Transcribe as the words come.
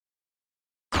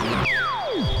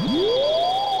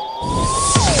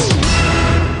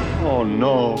Oh,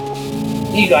 no.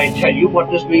 Need I tell you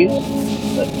what this means?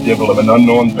 That devil of an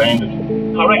unknown bandit.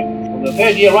 Correct. From the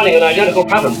third year running an identical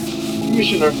pattern.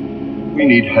 Commissioner, we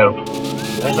need help.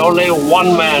 There's only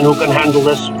one man who can handle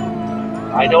this.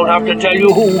 I don't have to tell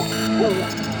you who.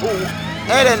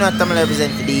 I don't know what I'm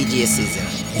represent for DJ season.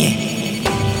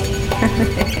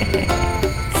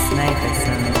 Sniper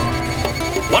son.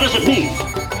 What does it mean?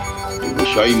 I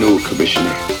wish I knew,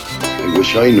 Commissioner. I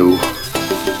wish I knew.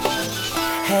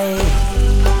 Hey,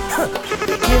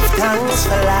 give thanks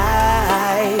for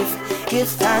life. Give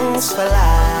thanks for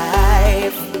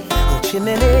life. Oh,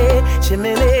 chimney,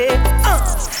 chimney.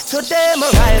 Today my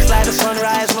rise like the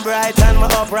sunrise, my bright and my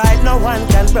upright. No one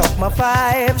can block my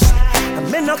vibes. I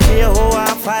may not care who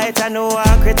I fight, I know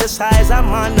I criticize.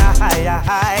 I'm on the higher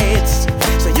heights.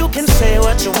 So you can say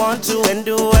what you want to and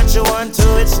do what you want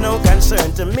to. It's no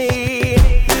concern to me.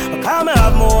 I have my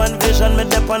own vision, me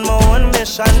dip on my own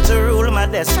mission to rule my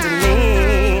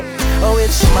destiny. Oh,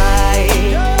 it's my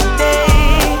day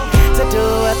to do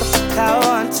what the fuck I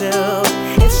want to.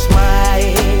 It's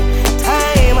my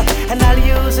time, and I'll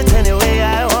use it any way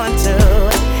I want to.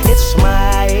 It's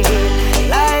my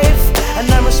life, and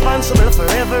I'm responsible for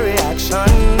every action.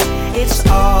 It's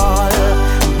all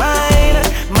mine,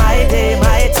 my day,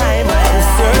 my time. I'm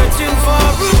searching for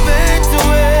a better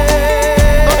way.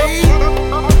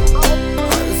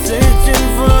 I'm searching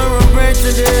for a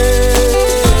better day.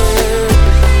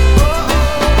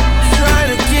 Trying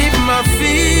to keep my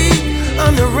feet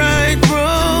on the right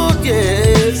road,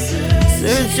 yes.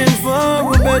 Searching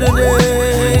for a better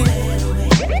day.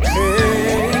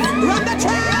 Run the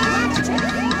track.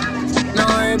 Don't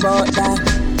worry about that.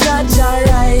 Jaja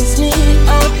rise me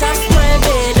out of my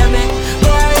bed. I may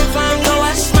go if I'm gonna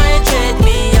wash my dread.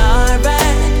 Me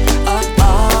alright,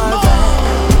 alright.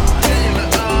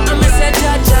 I'ma say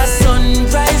Jaja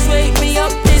sunrise wake me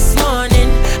up this morning,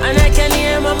 and I can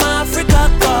hear Mama Africa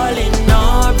calling.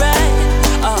 Alright,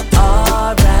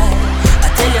 alright. I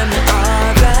tell you me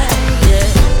alright,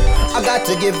 yeah. I got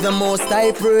to give the most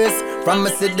high praise. From me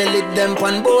see the lid them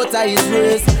on both eyes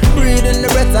raised. Breathing the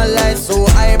breath of life, so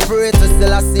I pray to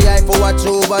still I see I for watch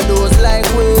over those like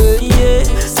we. Yeah.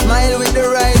 Smile with the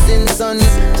rising sun.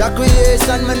 Jah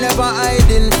creation me never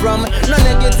hiding from. No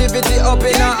negativity up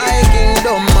in a high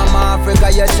kingdom. Mama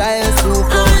Africa, your child to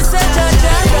come. I'm such a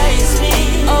Jah rise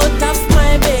me out of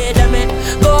my bed. I mean,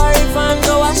 go if I'm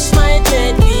go wash my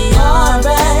dread. Be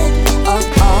alright,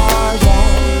 alright.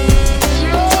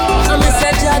 I'm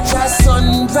such a Jah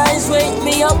sunrise wake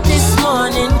me up this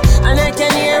morning, and I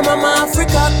can hear Mama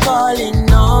Africa calling.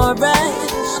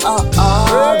 Alright,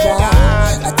 alright.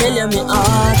 I tell you me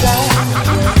alright.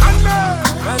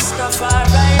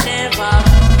 Rastafari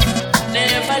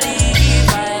never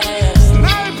leave us.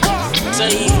 So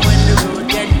even when the road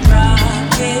get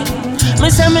rocky, me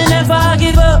say me never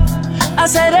give up. I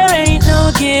said there ain't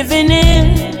no giving in.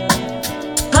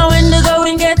 And when the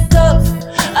going get tough,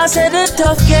 I said the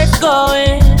tough get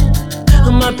going.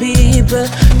 My people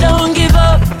don't give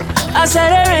up. I said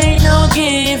there ain't no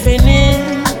giving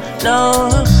in,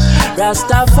 no.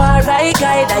 Rastafari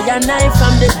guide I and I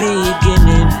from the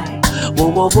beginning. Whoa,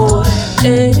 whoa, whoa,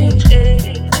 eh.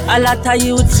 A lot of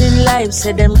youths in life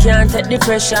say them can't take the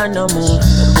pressure no more.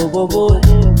 Whoa, whoa,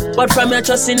 whoa. But from your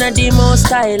trust in the most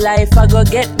high life, I go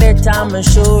get better, I'm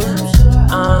sure.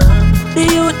 The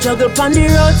youth juggle on the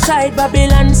roadside,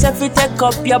 Babylon say fi take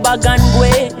up your bag and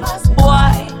way.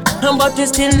 Why? But we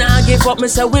still not give up. Me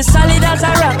say we solid as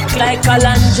a rock like a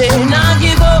Lange. Not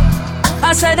give up.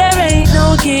 I said there ain't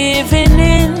no giving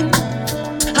in.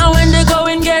 And when the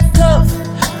going get tough,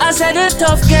 I said the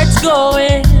tough gets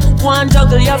going. One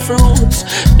juggle your fruits,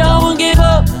 don't give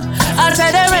up. I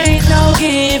said there ain't no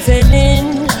giving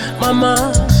in.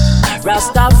 Mama,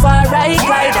 Rastafari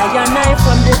guide I and I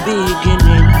from the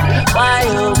beginning. Why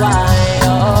oh why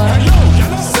oh?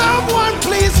 Someone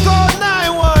please call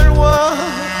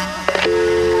 911.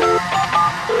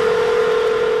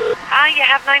 You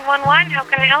have 911. How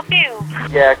can I help you?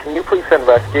 Yeah, can you please send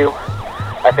rescue?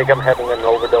 I think I'm having an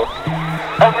overdose.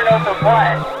 Overdose of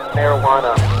what?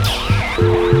 Marijuana.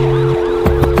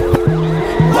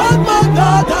 One man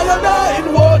dial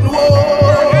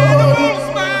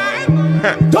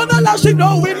 911. Don't allow she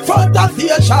know in front of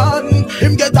station.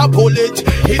 Him get a bullet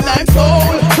in like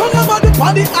soul. Don't allow the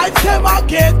body I them I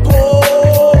get cold.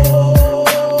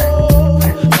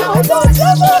 I don't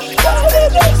ever die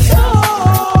in the soul.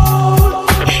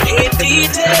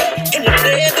 In the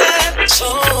playback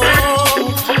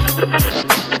song,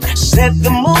 set the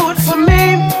mood for me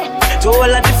to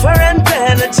all a different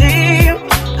energy.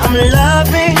 I'm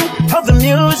loving how the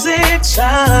music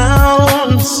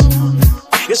sounds.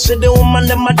 You see the woman,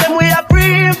 them we are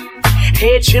breathe.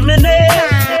 Hey chimney, give me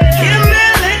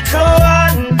a little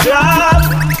one drop.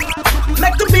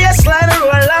 Make the bassline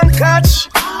roll and catch.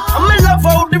 I'm in love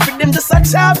how the rhythm just a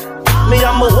tap. Me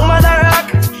I'm a woman a rock.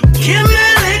 Give me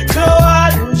a little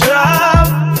one drop.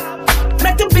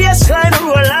 Make the bassline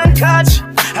roll and catch.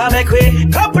 I make we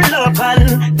couple up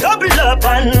and double up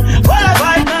and all I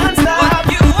buy non-stop. What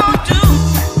you won't do.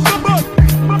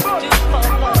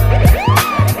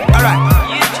 Alright.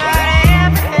 You try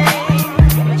everything,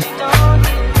 but you don't do.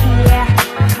 Yeah,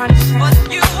 what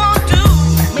you won't do.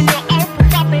 Me no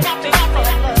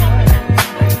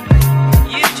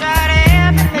you try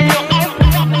everything,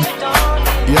 but you don't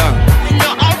do. Yeah.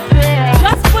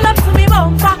 Just pull up to me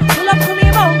bumper, pull up to me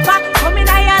bumper. Come in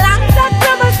your long that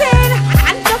double tin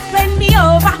and just bend me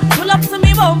over. Pull up to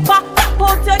me bumper,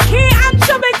 put your key and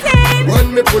shove it in. When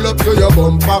me pull up to your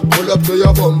bumper,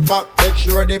 make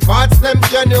sure the parts them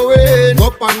genuine.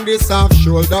 Up on this half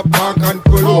shoulder, park and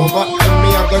pull over. And me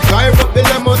I go drive up the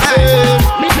limousine.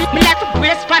 Me like to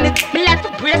brace pan it, me like to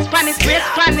brace pan it, brace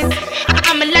pan it.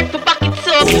 I'm like to back it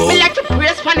up. Me like to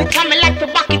brace pan it, I'm like to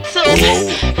back it up.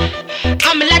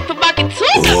 I'm like to back it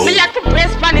up. Me like to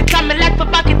brace pan it, I'm like to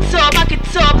back it up, back it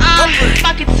up, back it up,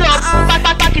 back it up,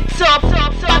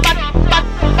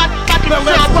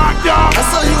 back it up. I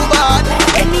saw you bad.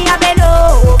 When me a bend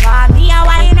over, me a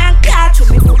wine and catch.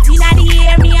 Me foot inna the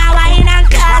air, me a wine and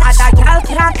catch. Other girl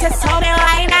can't test how me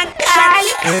wine and catch.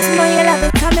 Know you love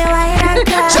it, how me wine and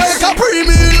catch. Check a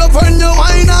premium love when you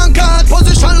wine and cat.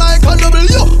 Position like a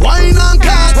W, wine and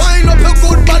cat. Wine up your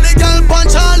good body, girl,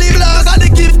 punch Charlie Black. Got the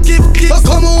gift, so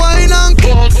come wine and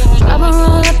cat. I'ma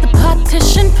roll up the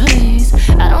partition, please.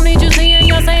 I don't need you seeing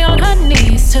your say on her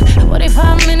knees. Took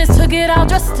 45 minutes to get all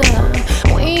dressed up.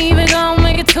 We ain't even gon'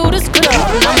 make it to this club.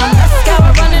 Now my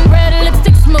mascara running red,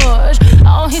 lipstick smudge.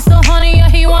 Oh, he's so honey, yeah,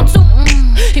 he wants to.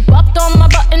 He popped on my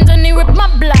buttons and he ripped my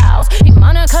blouse. He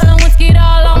Monica and whiskey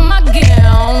all on my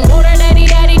gown. Water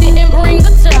daddy didn't bring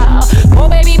the towel. Oh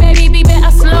baby,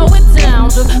 better slow it down.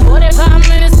 Took 45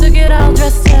 minutes to get all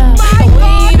dressed up. We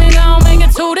ain't even gon' make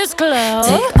it to this club.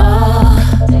 Take all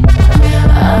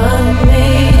of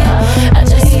me. I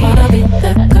just wanna be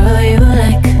the girl you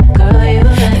like,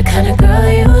 the kind of girl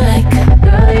you like,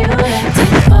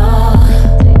 Take all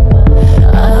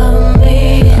of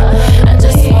me. I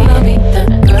just wanna be the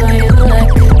girl you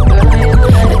like,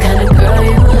 the kind of girl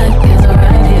you like is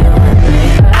right here with me.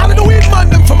 I'm the weed man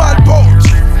them from my pouch.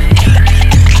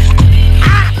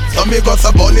 So me got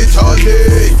some bullet all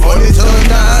day, bullet all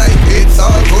night. It's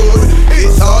all good,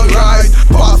 it's alright.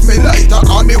 Pass me lighter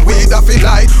on me weed I feel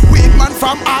like weed man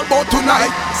from Albo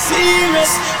tonight.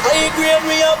 Serious, I agree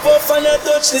me up off and I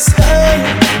touch the sky.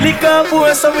 Lick up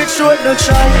for so we short no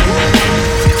try.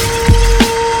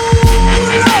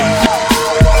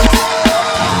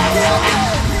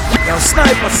 Now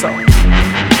sniper sound.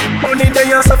 Only the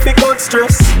years of got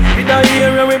stress. With a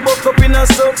year and we buck up in a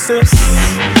success.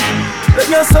 The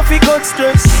years of got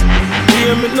stress.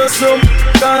 Hear me no slum.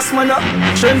 Gas man up,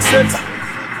 trendsetter,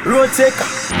 road taker,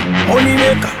 money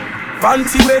maker,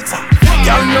 panty waiter.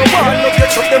 Y'all know one, look at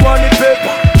chuck them on the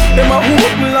paper. Them a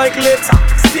hook me like later.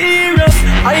 Serious,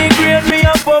 I agree me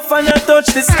a puff and I touch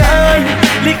the sky.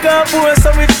 Lick up for so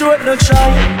we short no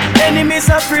try. Enemies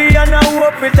are free and I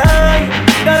hope we die.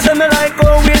 Cause I don't like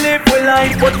how we live we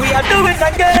life. But we are do it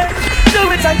again, do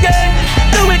it again,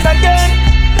 do it again,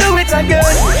 do it again,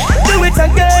 do it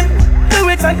again, do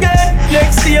it again.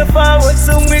 Next year forward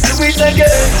soon we do it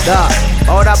again. Da,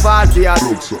 all the party all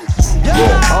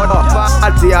all the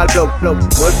party all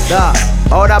good da,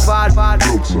 all the party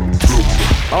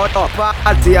all the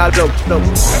party all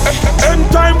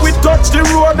Anytime we touch the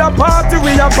road a party,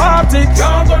 we a party.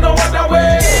 Can't go no other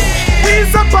way.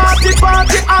 We's a party,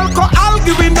 alcohol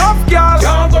give enough girl.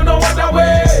 Can't go no other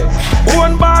way.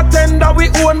 Own bartender, we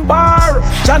own bar.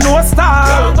 Jano star.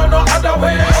 Can't go no other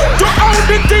way. To all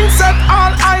the things set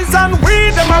all eyes on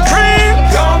we, them a pray.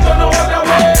 Can't go no other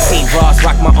way. T-Ross,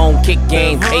 rock my own kick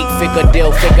game. 8-figure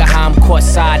deal, figure how I'm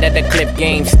courtside at the clip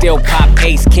game. Still pop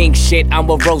ace, king shit, I'm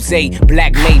a rose.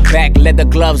 Black made back, leather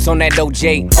gloves on that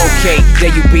OJ. Okay,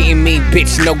 there you beating me,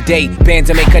 bitch, no day. Bands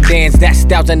to make her dance, that's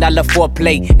 $1,000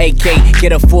 foreplay. AK,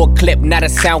 get a full clip, not a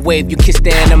sound wave. You kissed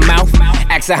her in the mouth,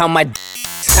 ask her how my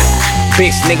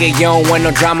bitch, nigga, you don't want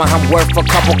no drama. I'm worth a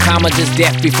couple commas, just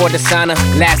death before the sauna.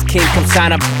 Last king, come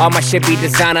sign up, all my shit be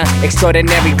designer.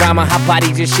 Extraordinary rhymer, hot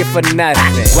body just shit for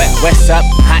nothing. What's up,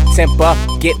 hot temper,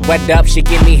 get wet up. She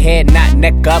give me head, not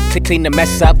neck up, to clean the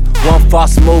mess up. One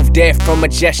false move there from a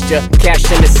gesture.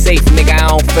 Cash in the safe, nigga, I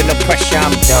don't feel the pressure,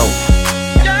 I'm dope.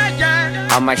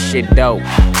 All my shit dope.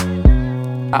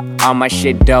 All my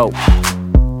shit dope.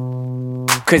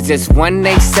 Cause it's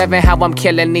 187 how I'm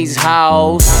killing these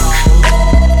hoes.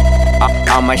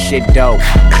 All my shit dope.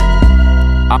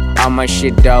 All my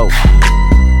shit dope.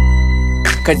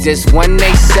 Cause it's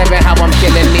 187 how I'm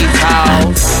killing these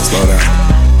hoes. Slow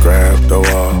down, grab the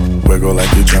wall, wiggle like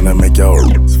you tryna make your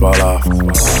roots fall off.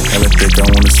 Hella thick,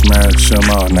 I wanna smash them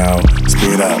all now.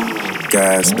 Speed up,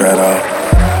 gas pedal.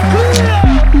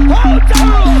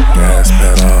 Gas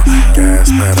pedal, gas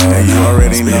pedal. And you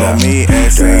already know me,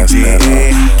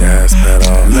 S-A-G-E. Gas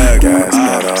pedal, gas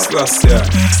pedal.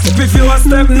 Step if you a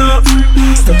step now.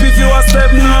 Step if you a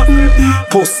step now.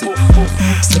 Pussy.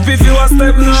 Step if you a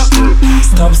step now.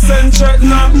 Stop send check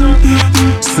now.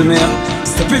 See me.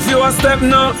 Step if you a step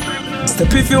now.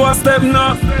 Step if you a step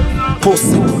now.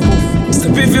 Pussy.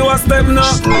 Step if you a step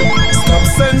now. Stop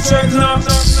send check now.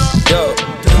 Yo.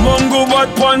 Mongo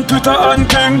bad pan Twitter and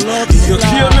King. You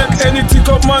can't make any tick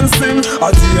up man sing.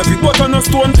 I see every button a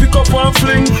stone pick up and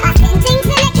fling.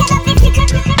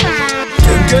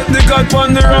 Then get the god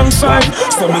on the wrong side.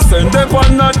 So me send them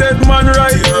on a dead man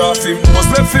right. Tear off him,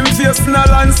 must left him face in a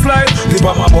landslide. The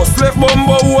bomber bust left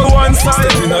bumbo over one side.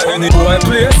 Step in a any boy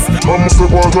place,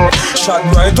 shot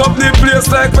right up the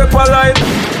place like pepper light.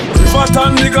 Fat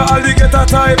and nigga alligator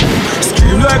type.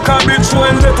 Scream like a bitch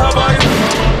when they bite.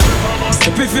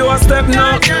 Step if you a step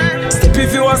now. Step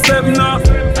if you a step now.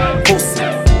 Pussy.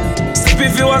 Step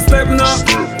if you a step now.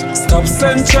 Stop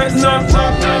send check now.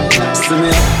 See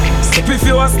me. Step if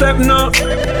you a step now.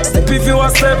 Step if you a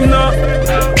step now.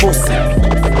 Pussy.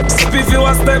 Step if you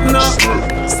a step now.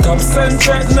 Stop send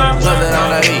check now.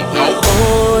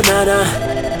 Oh nana,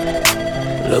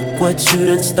 look what you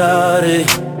done started.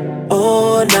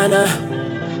 Oh nana,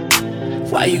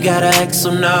 why you gotta act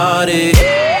so naughty?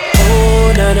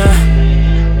 Oh nana,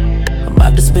 I'm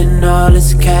about to spend all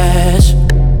this cash.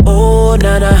 Oh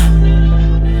nana,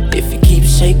 if you keep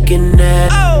shaking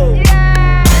that. Oh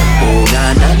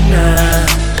na na na,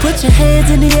 put your hands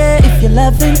in the air if you're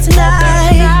loving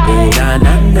tonight. Oh na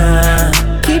na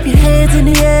na, keep your hands in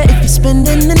the air if you're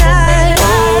spending the night.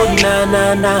 Oh na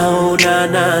na na, oh na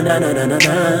na na na na na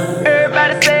na.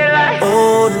 Everybody say it like.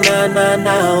 Oh na na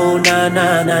na, oh na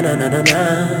na na na na na na.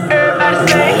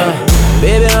 Everybody say it.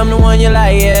 Baby, I'm the one you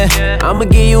like, yeah. I'ma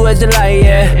give you what you like,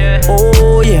 yeah.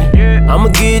 Oh, yeah. I'ma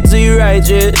give it to you right,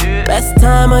 yeah. Best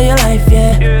time of your life,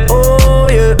 yeah. Oh,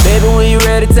 yeah. Baby, when you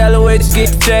ready, tell her where to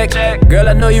get the check. Girl,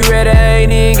 I know you ready, I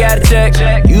ain't even gotta check.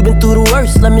 You been through the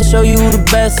worst, let me show you who the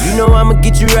best. You know I'ma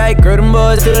get you right, girl, them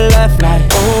boys to the left, like.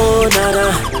 Oh,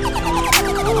 nana,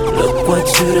 look what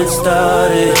you done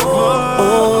started.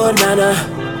 Oh, nana,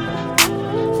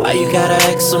 why you gotta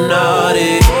act so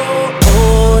naughty?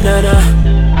 Oh, nana,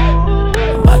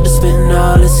 I'm about to spend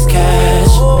all this cash.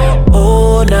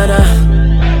 Oh, nana,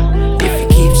 if you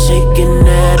keep shaking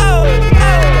that. Oh,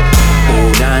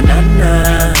 na na na,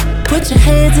 put your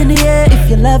hands in the air if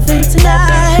you're loving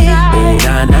tonight. Oh,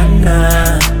 na na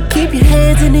na, keep your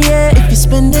hands in the air if you're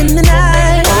spending the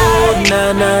night. Oh,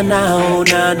 na na na, oh,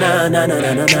 na na na na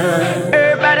na na na.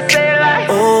 Everybody say it like.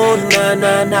 Oh, na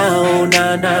na na, oh,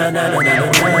 na na na na na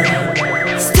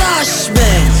na. Stash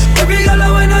man. Every girl I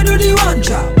wanna do the one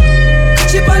job.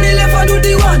 Chip on the left and do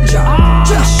the one job.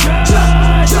 Drop,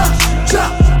 drop, drop,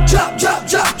 drop, drop, drop,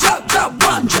 drop, drop, drop,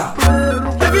 one job.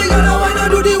 Every girl I wanna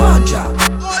do the one job.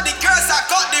 Oh, the girls I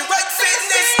got the right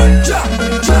fitness. Drop,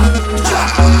 drop,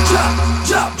 drop, drop,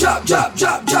 drop, drop, drop,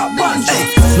 drop, drop, one job.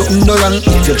 Nothing no wrong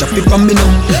if you drop it from me now.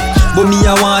 But me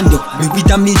I want you, me with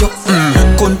a me yo.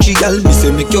 Country girl, me say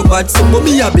make your bad so. But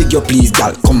me I beg you please,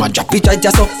 girl, come and drop it right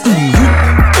just up.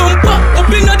 Up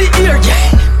inna the ear,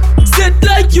 yeah. Set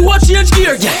like you a change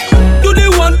gear, yeah. Do the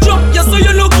one drop, yeah, so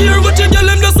you look here. But you girl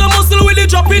them just a muscle with the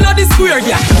drop inna the square,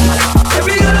 yeah.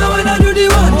 Every girl I wanna do the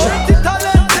one drop.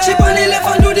 Chip on the left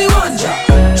and do the one drop.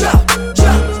 Drop,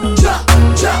 drop, drop,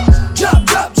 drop, drop,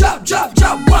 drop, drop, drop,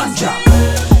 drop, one drop.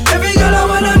 Every girl I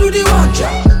wanna do the one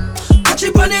drop.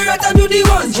 Chip on the right and do the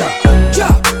one drop.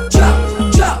 Drop, drop,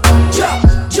 drop, drop,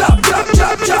 drop, drop,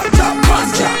 drop, drop, drop, one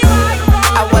drop.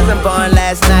 I wasn't born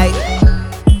last night.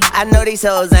 I know these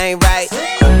hoes ain't right.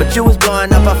 But you was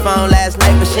blowing up her phone last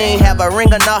night. But she ain't have a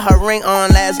ring or not her ring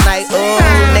on last night. Ooh,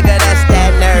 nigga, that's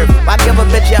that nerve. Why give a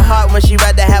bitch your heart when she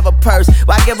rather have a purse?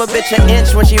 Why give a bitch an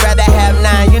inch when she rather have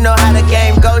 9? You know how the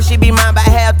game goes, she be mine by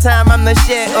halftime. I'm the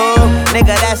shit, ooh,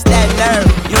 nigga, that's that nerve.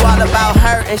 You all about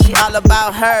her and she all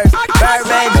about hers.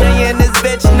 Birdman Jr. and this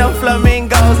bitch, no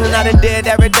flamingos. And I done did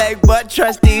every day but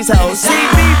trust these hoes. See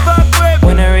me fuck with.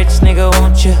 When a rich nigga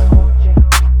want you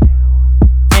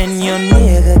and your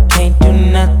nigga can't do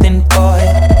nothing for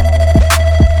you.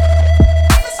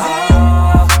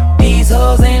 Oh, these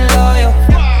hoes ain't loyal.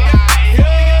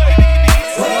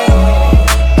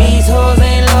 Oh, these hoes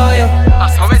ain't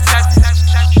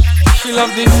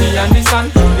love the sea and the sun,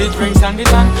 the drinks and the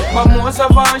land. But most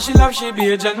of all, she love she be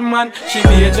a gentleman. She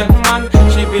be a gentleman,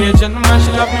 she be a gentleman.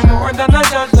 She love me more than a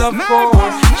judge love for.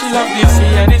 She love the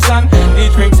sea and the sun, the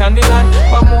drinks and the land.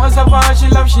 But most of all, she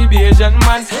love she be a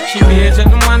gentleman. She be a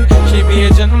gentleman, she be a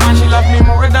gentleman. She love me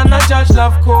more than a judge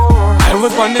love core. I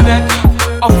was on the net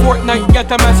a fortnight,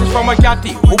 get a message from a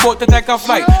catty who about to take a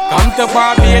flight. Come to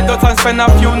Barbados and spend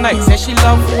a few nights. Say she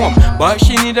love home, but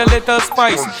she need a little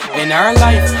spice in her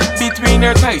life, between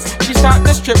her thighs. She start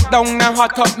to strip down and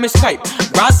hot up Miss Type.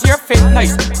 Brass your fit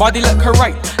nice, body look her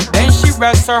right. Then she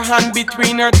rests her hand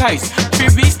between her thighs.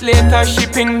 3 weeks later she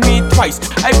pinged me twice.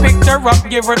 I picked her up,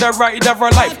 gave her the ride of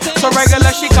her life. So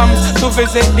regular she comes to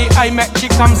visit the IMAC. She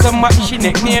comes so much she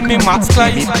nicknamed me Max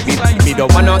Clyde. Me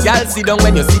don't want no girl sit down.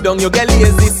 When you sit down you get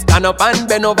lazy. Stand up and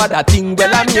bend over, that thing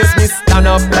well amaze me. Stand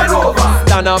up, bend over,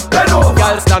 stand up, bend over.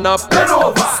 Girl stand up, bend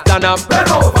over, stand up,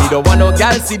 bend over. Me don't want no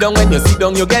girl sit down. When you sit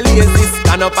down you get lazy.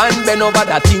 Stand up and bend over,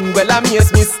 that thing well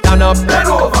amaze me. Stand up, bend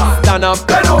over, stand up,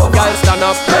 bend over. Girl stand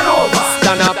up, bend over,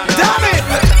 stand up. Damn it!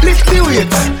 Lift the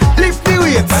weights, lift the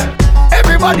weights.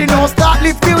 Everybody know start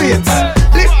lift the weights,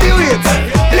 lift the weights,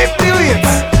 lift the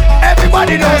weights.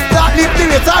 Everybody know start lift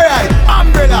the weights. Alright,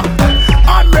 umbrella,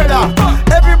 umbrella.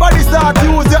 Everybody start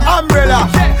use the umbrella,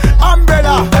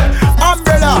 umbrella,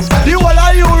 umbrella. The whole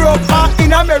of Europe and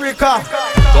in America.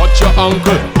 Touch your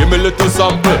ankle, give me a little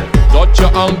sample. Touch your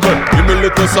ankle, give me a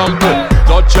little sample.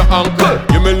 Touch your ankle,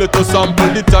 give me a little sample.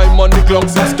 The time on the clock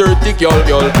 6:30, girl.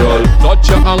 Touch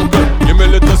your ankle, give me a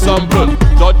little sample.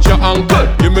 Touch your ankle,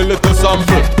 give me a little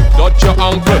sample. Touch your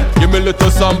ankle, give me a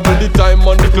little sample. The time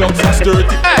on the clock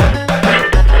 6:30.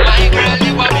 My girl,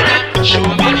 you want me now? Show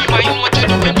me the wine, what you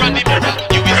doing from the mirror.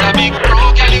 You is a big pro,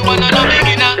 girl, you wanna know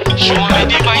beginner. Show me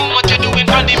the wine, what you doing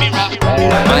from the mirror.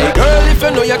 My girl, if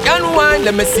you know you can whine,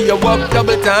 let me see you walk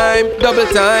double time, double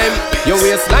time. Your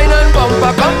waistline and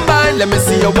bumper combine, let me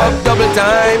see you walk double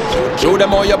time. Show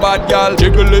them all your bad, girl.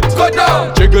 Jiggle it, go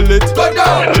down. Jiggle it, go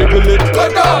down. Jiggle it,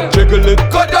 go down. Jiggle it,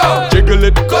 go down. Jiggle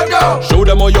it, go down. Show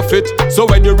them how you fit, so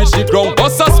when you reach the ground,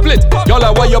 bust a split. Y'all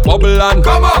are why you bubble and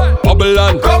come up, bubble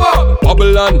and come up,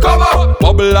 bubble and come up,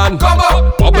 bubble and come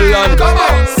up, bubble and come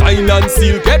up. Sign and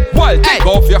seal, get wild. Take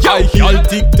off your high heel,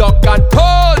 TikTok and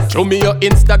pose. Show me your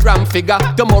Instagram figure.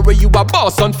 Tomorrow you a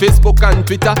boss on Facebook and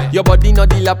Twitter. Your body not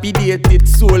dilapidated,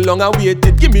 so long I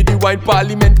waited. Give me the wine,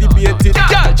 Parliament debated.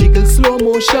 Girl, jiggle slow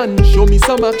motion, show me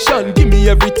some action. Give me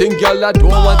everything, girl, I don't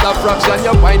want a fraction.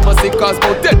 Your wine must cost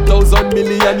about 10,000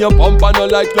 million. Your pump and no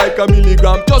like a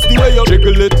milligram. Just the way you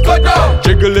jiggle it, go down.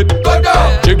 Jiggle it, go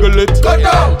down. Jiggle it, go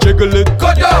down. Jiggle it,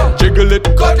 go down. Jiggle it,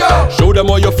 go down. Show them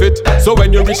how you fit, so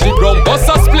when you reach the ground, bust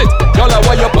a split. Y'all are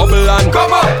why you bubble and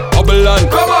come up, bubble and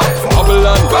come up, bubble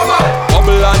and come up,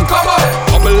 bubble and come up,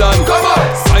 bubble and come up.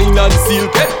 Sign and seal,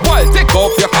 get wild, take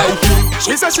off your high heel.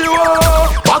 She said she want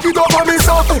back it up on me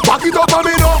so, back it up on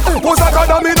me now. Pose a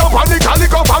gun on me now,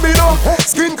 panic up on me now.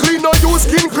 Skin clean, no use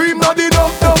skin cream, no did no.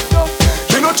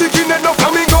 She no chicken and no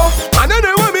flamingo. And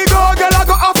anywhere me go, girl I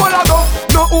go a follow go.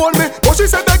 No own me, but she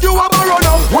said that you a borrow.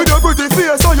 With your pretty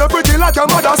face, so you're pretty like your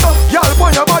mother so. Y'all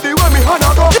point your body when me hand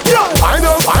go. Wine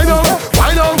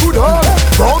on good on.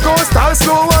 Go style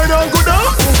slow, wine on good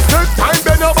on. Take time,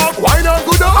 bend your back, wine on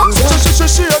good on.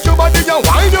 Shake your body and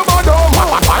wine your body.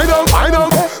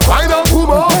 Wine on,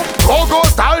 come on. Go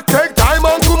style, take time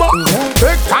and come on.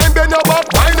 Take time, bend your back,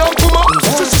 wine on, come on.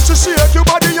 Shake your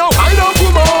body and wine on,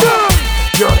 come on.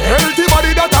 Your healthy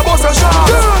body that a bust a shot.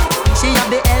 She have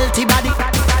the healthy body.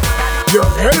 Your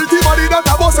healthy body that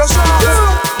a bust a shot.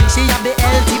 She have the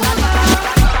healthy body.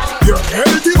 Your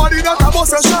healthy body that a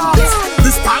bust a shot.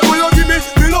 This time will you give me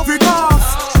love it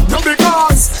off. Not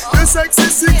because the sexy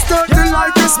 630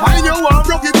 like this wine you want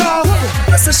broke it off.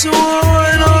 I say she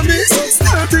wine on me.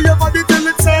 630 your body till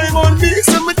it's time on me.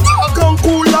 So me talk and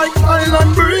cool like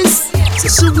island breeze. So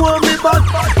she want me back.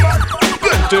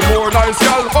 Plenty more nice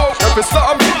gal out every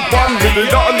slam. 1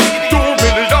 million, 2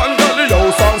 million.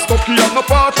 House and Stucky and a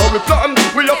part of we plan.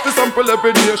 We have to sample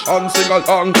every nation, sing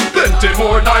along. Plenty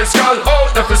more nice gal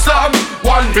out every slam.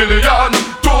 1 million,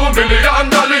 2 million.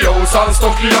 Dolly house and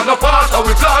Stucky and a part of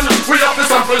we plan. We have to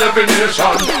sample every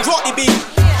nation. Drop the beat.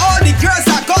 All the girls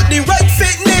that got the right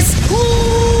fitness.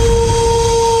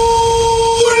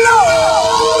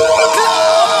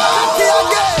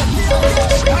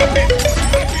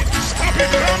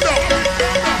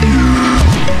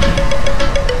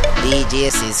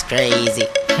 DJs is crazy.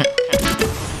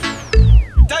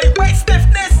 Direct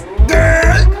stiffness.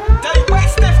 Girl. Direct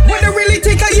stiffness. When you really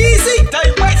take it easy.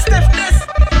 Direct stiffness.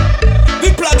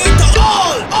 We plug into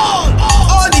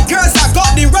all the girls that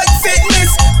got the right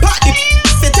fitness. Party,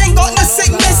 they ain't got no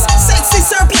sickness. Sexy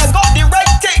serpent got the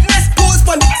right thickness. Pose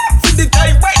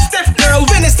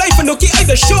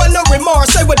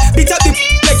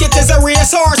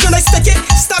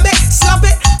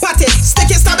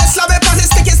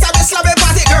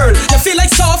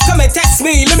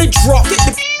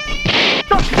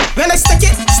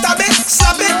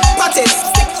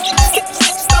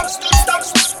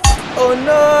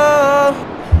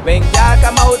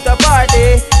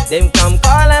Them come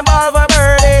call and ball for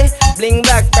birdie. Bling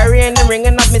Blackberry and them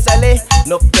ringing up me Sally.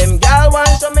 Nuff them gal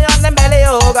want show me on them belly,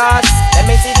 oh God. Let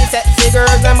me see the sexy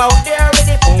girls, them out there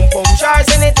with the boom boom shorts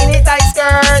and the teeny tight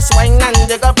skirts. Wine and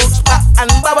jiggle push back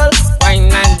and bubble. Wine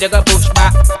and jiggle push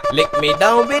back. Lick me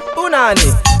down with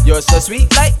punani. You're so sweet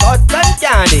like cotton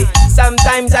candy.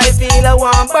 Sometimes I feel a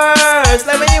warm burst.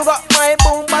 Like when you got my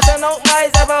boom button out my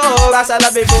zebra. That's all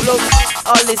I be full of.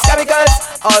 All these chemicals,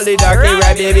 all the dirty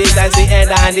red babies and sweet and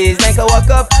dandies. Then go walk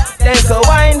up, then go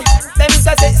wine. Them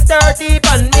cause it's 30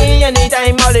 on me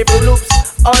anytime. All the full loops,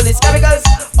 all these chemicals,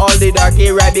 all the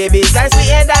dirty red babies and sweet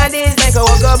and dandies. Then go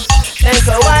walk up, then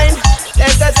go wine.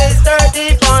 Them cause it's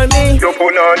 30 on me. Your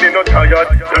punani not tired,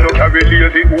 you no carry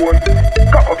lazy own.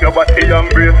 Cock up your body and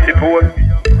brace it whole.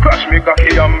 Crash me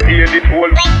cocky and pay the toll.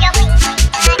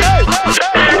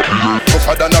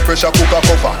 Tougher than a pressure cooker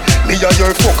cover. Me and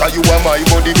your fucker, you are my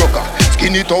body rocker.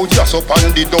 Skin it out just up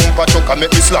on the dumper chucker. Make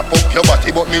me slap up your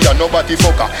body, but me and nobody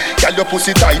fucker. Girl, your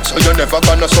pussy tight, so you never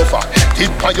gonna suffer.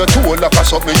 Tip on your toe like a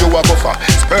something you a buffer.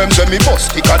 Sperms when me bust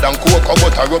thicker than cocoa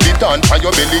butter. Rub it on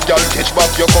your belly, girl, catch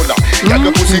back your collar. Girl,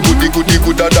 your pussy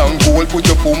gooder than gold. Put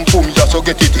your pum pum, just so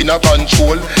get it in a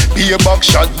control. Be a back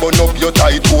shot, burn up your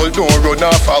tight hole. Don't run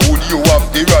off a wood, you have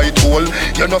the right hole.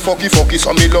 You no fucky,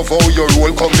 so me love how you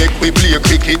roll. Come make we play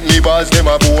cricket, me balls them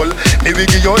a bowl. Me will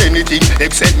give you anything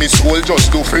except me soul.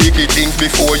 Just do freaky things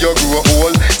before you grow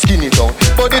old. Skin it out,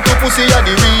 body to pussy are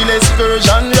the realest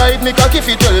version. Ride me cocky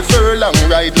fit 12 furlong.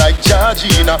 Ride like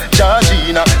Georgina.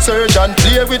 Surgeon,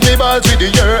 play with me balls with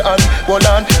the year and hold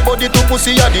on. Body to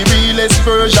pussy are the realest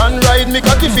version. Ride me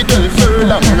cocky fit 12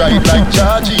 furlong. Ride like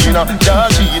Georgina.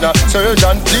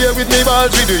 Surgeon, play with me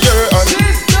balls with the year and.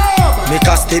 Make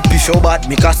a step if you're bad,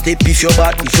 make a step if you're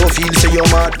bad. If you feel say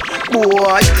you're mad,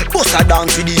 boy, bust a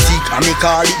dance with the stick and me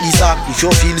call it the sack. If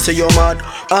you feel say you're mad,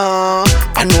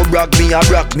 I no brag, me a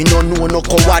brag, me no know no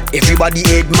coward. Everybody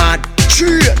head mad,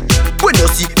 straight. When you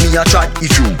see me a chat,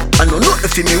 if you I know nothing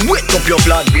for me, wake up your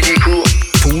blood with the crew.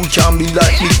 Fool can be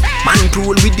like me, man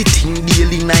roll with the thing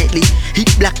daily nightly. Hit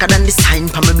blacker than the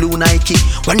sign from my blue Nike.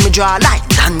 When me draw a light,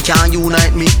 then can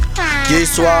unite me.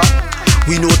 Guess what?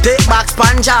 We no take back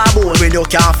Spongebob when you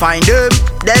can't find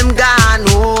them gone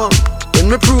home.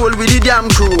 When we roll with the damn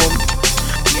chrome.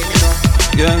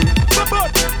 Yeah,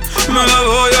 man, I love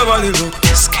how your body look.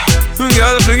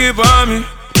 Girl, bring it for me.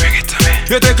 Bring it to me.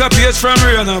 You take a page from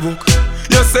Rihanna book.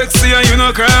 You're sexy and you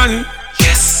no cranny.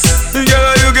 Yes.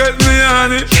 Girl, you get me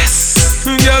on it. Yes.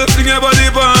 Girl, bring your body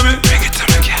for me. Bring it to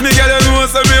me, girl. Me girl, you know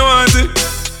so me want it.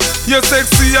 You're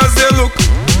sexy as you look.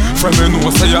 From you know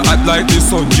say you hot like the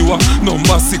sun. You are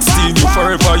number 16, you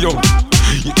forever young.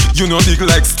 You know big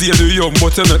like stadium,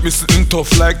 but you make me sitting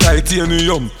tough like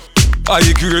titanium. I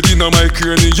grade in my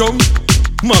cranium.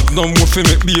 Magnum muffin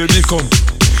make baby come.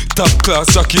 Top class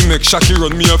Jackie make Shaki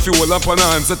run me a few all up on her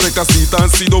hands. So take a seat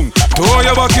and sit down. Throw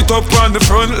your back it up on the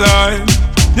front line.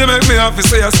 You make me happy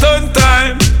say a stunt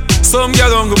time. Some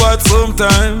girl don't go bad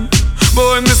sometime, but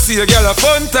when me see a girl a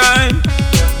fun time.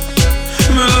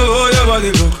 Me love how your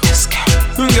body look.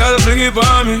 Girl, bring it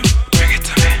for me. Bring it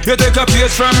to me. You take a page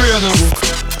from Rihanna book.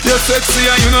 You're sexy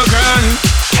and you no cranny.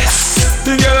 Yes.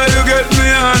 Girl, you get me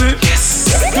on it. Yes.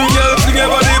 Girl, bring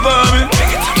your body for me. Bring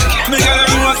it to me. Me girl,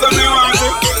 you want something want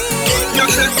it.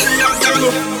 You're sexy and you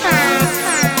look.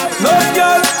 No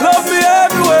girl, love me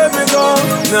everywhere me go.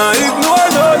 Now ignore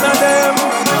none of them.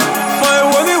 My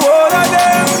only one of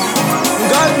them.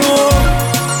 God know.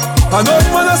 Enough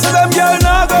man I say them girl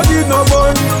nah go give no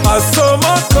bun. As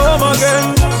summer come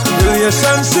again,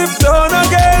 relationship done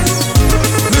again.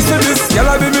 Listen this,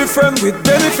 girl I be me friend with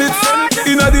benefits.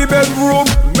 Inna the bedroom,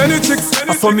 many chicks.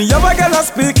 I saw me have a girl a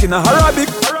speak in a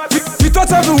Arabic. We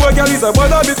touch everywhere, girl is a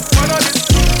bother bit.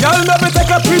 Girl let me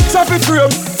take a picture for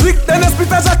frame. Flick then a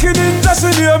spit a Jackie Ninja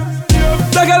she name.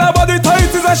 The girl her body tight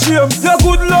is a shame. Your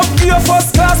good love be your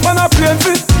first class man a plane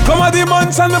fit. Come at the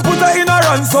mansion, me put her in a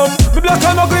ransom. Me black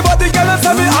and ugly but the girl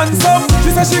say me handsome.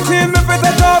 She say she clean me fit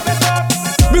it up.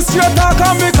 Me straight talk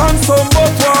and me handsome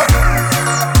but what?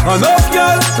 Enough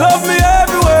girl love me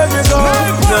everywhere me go.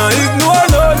 Now ignore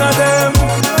none of them.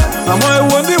 I might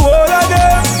want the whole of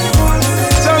them.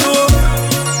 Jano.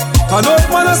 Enough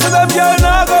man I say them girl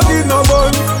nah go give no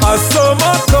bun. As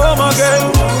summer come again,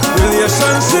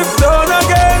 relationship done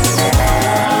again.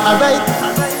 Alright.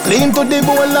 Clean to the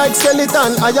bone like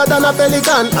skeleton, higher than a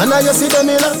pelican. And I see them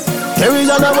in carry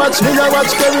on a watch, me a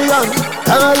watch carry on.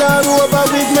 Call her over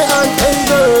with me and hey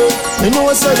girl, me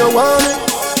know say you want me.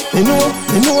 Me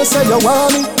know say you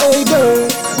want me. Hey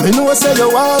girl, me know say you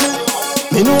want me.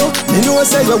 Me know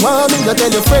say you want me. You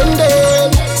tell your friend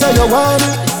them, say you want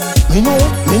me.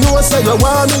 Me know say you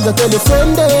want me. You tell your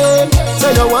friend them,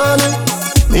 say you want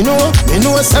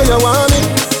know say you want me.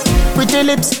 Pretty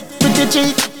lips, pretty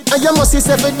cheek, and you must see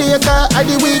every day car of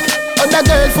the week. Other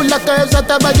girl full of curves that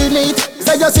her body neat.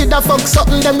 Say you see the fuck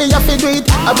something, then me have to do it.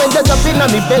 I when you jump in on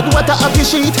me bed, what a happy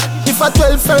sheet. If a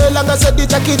 12 furlong, I said the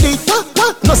jacket deep.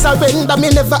 No surrender,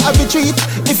 me never have a treat.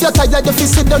 If you're tired, you fi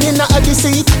sit down in the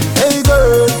seat. Hey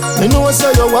girl, me know say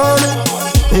you want me.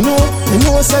 Me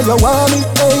know say you want me.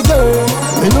 Hey girl,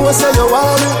 me know say you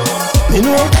want me. Me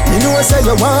know say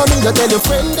you want me. You tell your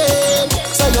friend them,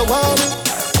 say you want me.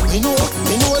 Me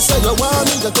know say you want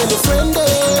me. You tell your friend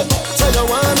them, say you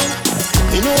want me.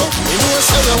 Me know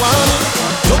say you want me.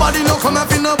 Nobody no come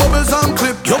up in no bubbles and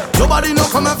clip. Nobody no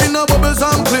come up in no bubbles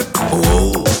and clip.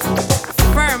 Oh.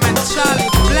 Firm and Charlie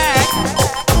Black.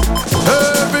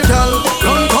 Every girl,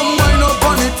 run come wind up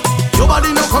on it.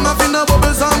 Nobody no come up in no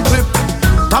bubbles and clip.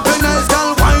 Tap a nice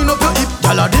girl, wind up your hip.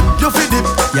 Girl a dip, you fi dip.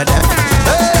 Yeah there.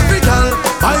 Every girl,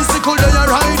 bicycle there you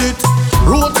ride it.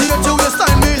 Rotate your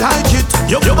waistline, me like it.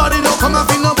 Your body no come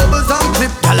up in no bubbles and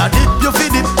clip. Girl a dip, you fi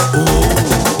dip. Oh.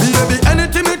 Baby,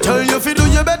 anything me tell you fi do,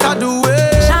 you better do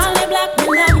it. Charlie Black, me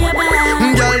love you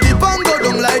back. Girl, dip and go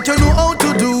down like you know how to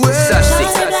do it.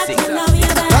 Charlie Black, me love you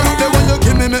back. Now the one you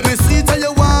give me, make me see till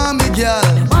you want me, girl.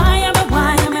 Why?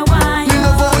 Me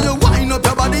love how you wind up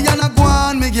your body and a go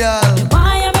on me, girl.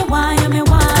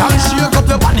 Girl, shake up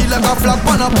your body like a flag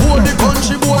on a pole. The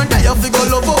country boy, there you figure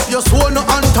love up your soul. No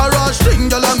entourage thing,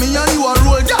 girl, and me and you a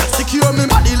roll. Girl, secure me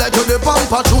body like you the pump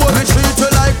patrol. Me treat you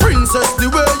like princess the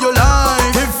way you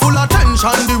like. Give full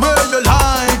attention the way you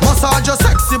like. Massage your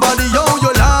sexy body how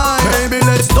you like. Baby,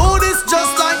 let's do this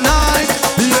just like night.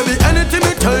 Baby, anything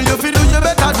me tell you fi do, you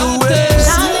better do it.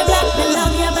 Charlie Black, me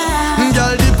love you back.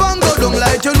 Girl, dip and go down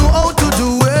like you know how to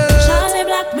do it. Charlie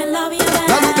Black, me love you back.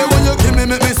 Now the one you give me,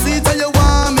 make me see till you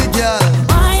want me, girl.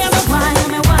 Me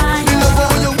love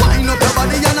how you wind up your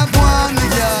body and a go on me,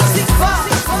 girl.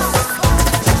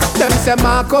 Them say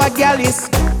Marco a gal is,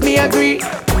 me agree.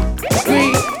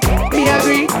 Me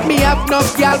agree. Me have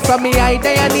enough gal from me eye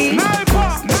they a need.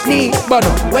 But no,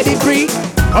 where the free?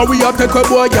 How we a take a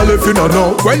boy, girl, if you don't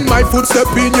know. When my foot step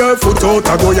in your foot out,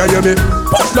 I go, ya hear me.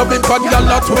 Put love in pan, girl,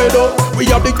 that way though. We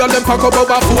have the girl, them pack up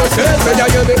over forces, ya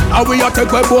hear me. How we a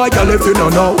take a boy, girl, if you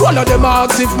don't know. All of them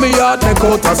ask if me a take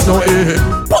out a snow, eh.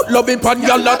 Put love in pan,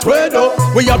 girl, that way though.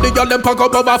 We have the girl, them pack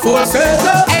up over forces,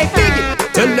 hey, Biggie.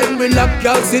 Tell them we lock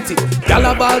y'all city. Y'all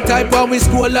have all type when we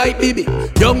school like Bibi.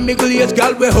 Young middle age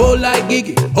gal we whole like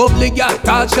Giggy. Ugly gal,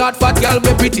 tall, short, fat gal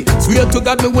we pretty. Swear to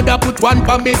God me woulda put one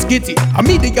for Miss Kitty. I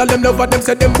meet the gal them love them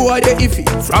say them boy they iffy.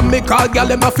 From me call gal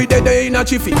them a fi they in a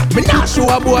chiffy. Me not show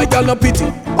a boy gal no pity.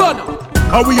 But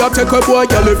how we a take a boy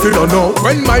gal if you don't know.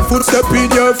 When my foot step in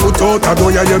your foot out I go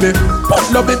ya hear me. Put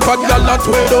love in pan gal that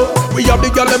way though. We have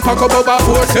the gal them pack up over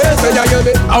forces, ya hear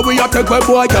me. How we a take a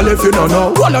boy gal if you don't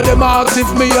know. All of them ask if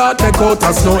me a take out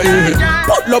a snow, eh.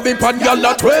 Put love in pan gal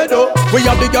that way though. We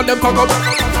have the gal them pack up.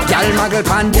 Gal muggle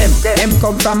pan them. Them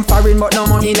come from foreign but no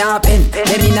money in a pen.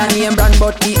 Them in a name brand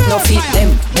but it no fit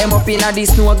them. Them up in a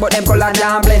this smoke but them color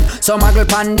can't blend. So muggle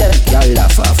pan them. Gal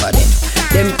laugh off of them.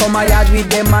 Them come a yard with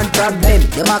them and problem.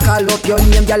 Them a call up your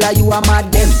name, gal, you a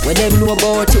mad them. When them know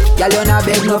about you, gal, you not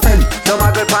beg no friend. So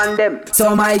muggle pan them.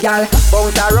 So my gal,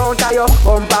 bounce around to you,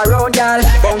 bump around, gal.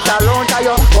 Bounce around to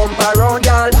you, bump around,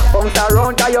 gal. Bounce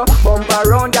around to you, bump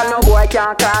around, gal. No boy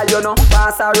can't call you, no.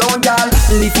 Pass around, gal.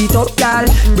 Lift it up, gal.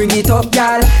 Bring it up,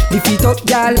 gal. Lift it up,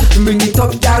 gal. Bring it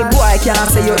up, gal. Boy can't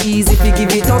say you easy if you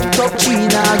give it up, top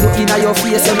China. You inna your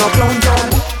face, you no clown down.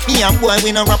 Me and boy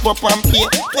we no wrap up and play.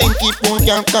 20 pound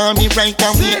can call me right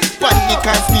away. Pan the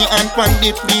Caspi and pan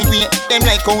the freeway. Them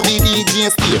like how the DJ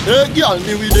stay. Hey girl,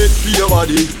 me we dead for your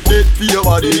body, dead for your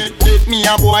body. Me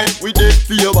and boy we dead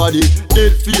for your body,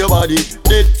 dead for your body,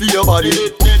 dead for your body.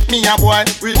 Me and boy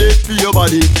we dead for your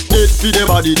body, dead for the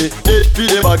body, dead for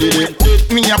the body.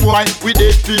 Me and boy we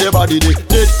dead for the body,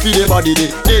 dead for the body,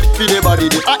 dead for the body.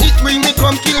 I it will me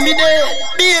come kill me there,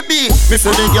 baby. Me say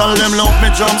the girl them love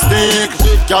me drumstick.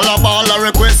 Girl a ball a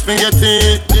request me get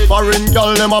it. Foreign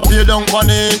girl them a pay down for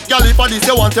it. Girl if a this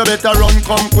you want you better run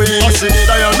come quick. She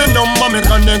dial me number me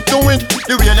connect to it.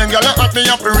 The way them girl at me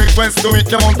up a request to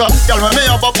it. Them want a girl when me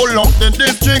have a pull up the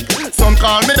district. Some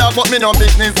call me that but me no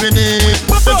business with it.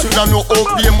 Them shoulda know how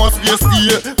they must be a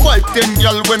stay. 5-10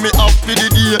 girl when me up for the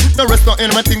day. The rest not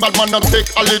in my thing but man not take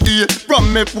holiday.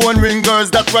 From me phone ring girls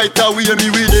that right away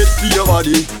me we dead for your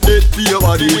body, dead for your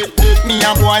body. Me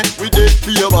and boy we dead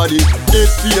for your body, dead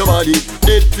for your body,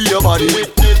 dead for your body.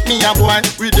 Me and boy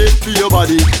we dead for your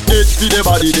body, dead for the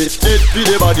body, dead for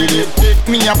the body.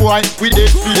 Me and boy we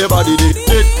dead for the body,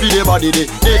 dead for the body,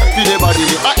 dead for the body.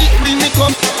 I it bring me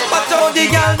come. Watch out the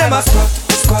girl them a squat,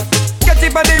 squat. Get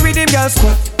it by the rhythm, girl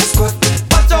squat, squat.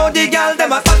 Watch Watch out the girl,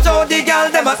 them a. Watch out the girl,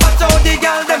 them a. Watch out the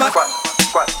girl, them a.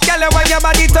 Girl, you want your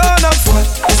body turn up,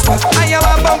 and you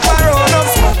want bumper roll up.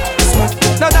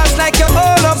 Now that's like you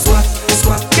hold up.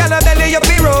 Girl, your belly you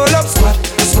be roll up.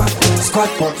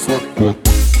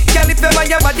 Girl, if you want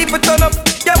your body to turn up,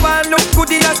 you want look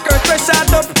good in a skirt press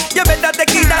shot up. You better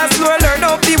take it down slow, learn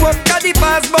how to walk. Cause the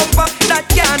fast bumper that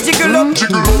can't jiggle up.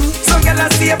 So girl,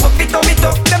 I see you pop it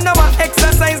up. Them no want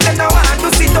exercise, them no want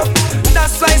to sit up.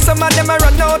 That's why some of them a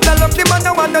run out of luck. The man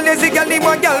no want no lazy girl, he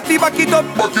want girl fi back it up.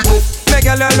 Make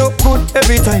girl look good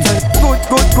every time. Good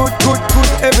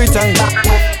every time.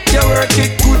 You work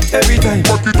it good every time.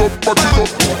 Back it up.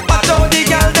 Watch out the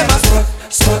girl, them a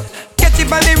squat. Catch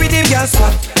it on the rhythm, girl,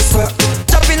 squat.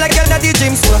 Chop it like girl at the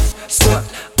gym, squat.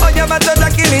 On your back, touch a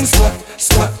killing, squat.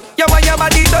 You want your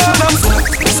body done up,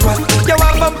 squat. You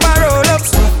want bumper roll up,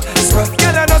 squat.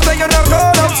 Girl, I know so you know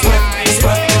roll up, squat.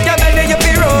 Your belly you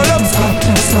be roll up, squat.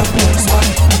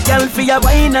 Girl, for your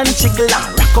wine and jiggle,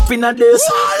 rock up in a dance.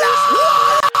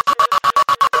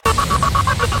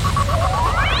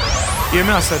 Yeah,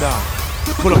 me I said that.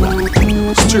 Pull up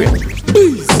straight.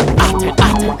 Please.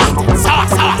 Sawa.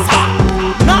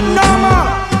 Not normal.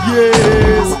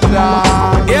 Yes,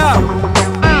 nah. Yeah.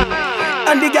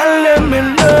 And the girl them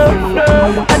in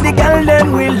love. And the girl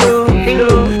them we love.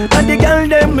 And the girl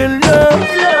them in love.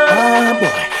 Ah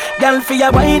boy. Girl for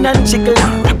your wine and jiggle,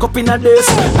 rock up in a dance.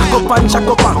 Pack up and jack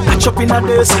up and catch up in a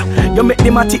dance. You make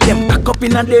them a tick them pack up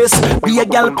in a dance. Be a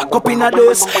girl pack up in a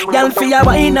dance. Girl for your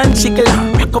wine and jiggle,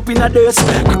 rock up in a dance.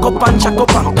 Pack up and jack up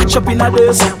and catch up in a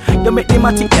dance. You make them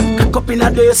a tick them pack up in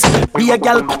a dance. Be a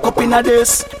girl pack up in a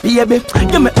dance. Baby,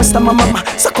 you make Mr. Mama,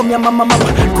 so come here mama.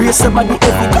 Brace your body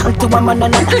every girl to a man.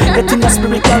 Get in a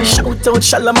spirit, girl, shout out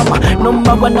shalom mama.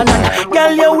 Number one and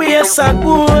girl, your waist are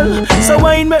cool. So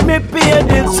wine make me pay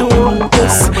the toll.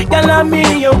 Yes, girl, I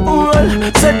me your fool.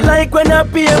 Set like when I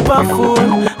paper fool.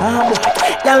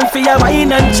 Girl, for your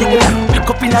wine and jiggle, pack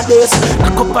up in a dance.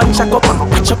 Pack up and jack up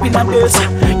and catch up in a dance.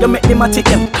 You make them a tick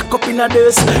them pack up in a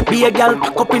dance. Be a girl,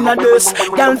 pack up in a dance.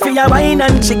 Girl, for your wine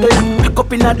and jiggle, pack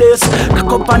up in a dance.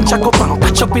 Pack up and jack up and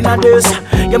catch up in a dance.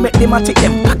 You make them a tick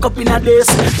them pack up in a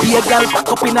dance. Be a girl, pack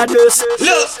up in a dance.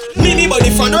 Look, mini body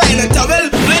fun right in a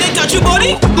towel. When they touch your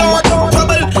body, Lord,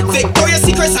 trouble. Victoria's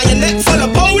Secrets on your neck full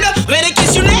of powder. When they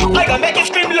kiss your neck, I can make it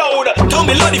scream loud. Tell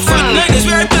me Lord, the front line is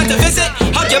where I plan to visit.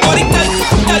 Hug your body tight.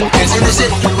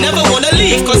 Never wanna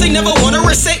leave, cause I never wanna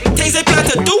risk it. Things they plan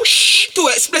to do, too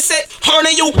explicit.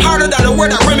 Horny you harder than the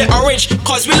word I rim it orange.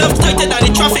 Cause we love tighter than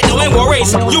the traffic, no ain't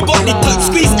worries. You got the touch,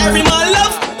 squeeze every man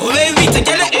love. Baby,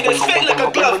 together it is fit like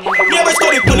a glove. Neighbors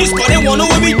call the police, cause they wanna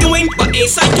know what we doing. But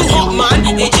inside too hot, man,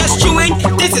 they just chewing.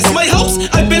 This is my house,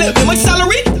 I bill it with my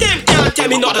salary. Them can't tell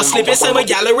me not to slip inside my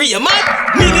gallery, you mad?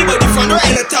 Mini body front right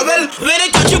in a towel. Where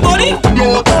they touch your body,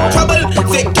 no trouble.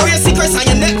 Victoria's Secrets on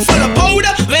your neck full of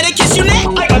powder. Where they kiss your neck,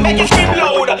 I can make it scream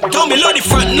loud. Tell me Lord, the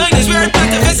front line is where I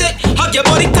plan to visit. Hug your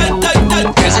body tight.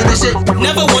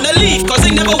 Never wanna leave, cause I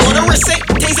never wanna risk it.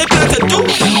 Things they plan to do.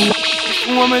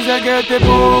 Woman say girl tip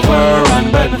over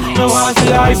and bend. Me want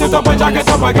see I sit up and jack it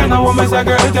up again. A woman say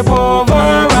girl tip over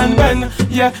and bend.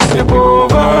 Yeah, tip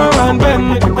over and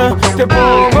bend. Tip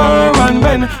over and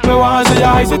bend. Me want see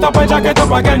I sit up and jack it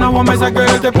up again. A woman say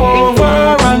girl tip over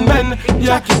and bend.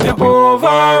 Yeah, tip over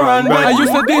and bend. I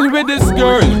used to deal with this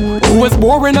girl who was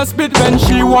boring a spit when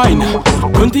she whine.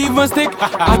 Couldn't even stick.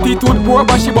 Attitude poor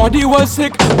but she body was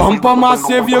sick. Bumper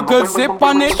massive, you could sip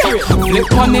on it,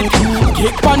 flip on it,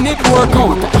 kick on it, work out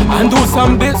and do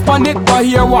some bits on it. But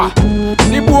here what?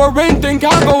 The boring thing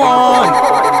can't go on.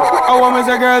 A woman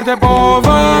say girl tip over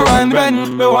and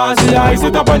bend. Me want see I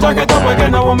sit up and jack it up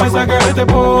again. A woman say girl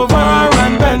tip over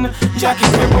and bend. Jack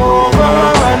it tip over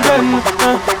and bend.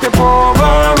 Tip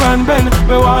over and bend.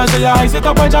 Me want see I sit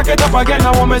up and jack it up again.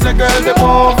 A woman say girl tip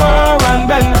over and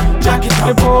bend. Jack it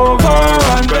tip over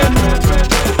and bend.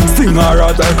 Sing her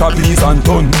out like a peas and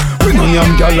ton. We no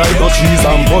young girl like no cheese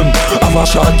and bun. Have a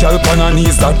short girl pan her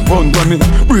knees that bun. When me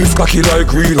breeze cocky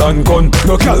like reel and gun.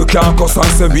 No girl can't cuss and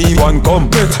say we want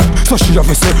compet. So she have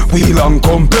to say wheel and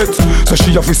compet. So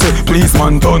she have to say please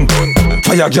man done.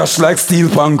 Fire gash like steel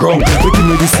pan ground.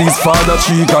 Making me deceased father,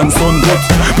 cheek and son. But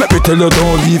let me tell you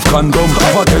don't leave condom.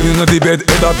 Have a girl in the bed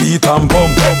head a beat and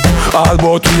bump. All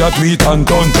about we a tweet and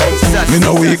done. Me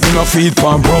no weak, me no feed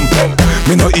pan brum.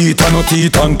 Me no eat and no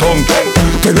teeth and tongue.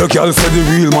 Tell your girl say the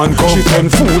real man come. She turn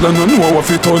fool and you know what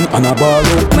it turn and a ball.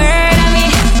 Murder me,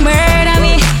 murder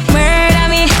me, murder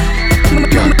me,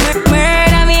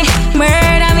 murder me,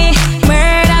 murder me,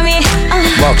 murder me.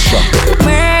 Back shot.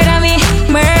 Murder me,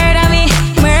 murder me,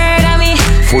 murder me.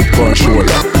 Foot punch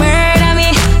shoulder. Murder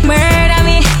me, murder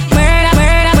me, murder,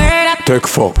 murder, murder. take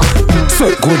fuck.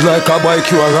 Say good like a bike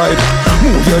you a ride.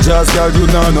 Move your jazz, girl, you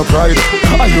nah no pride.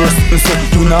 I hear say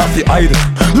you nah fi hide.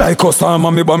 Like us, I'm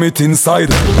a me bomb it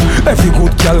inside. Every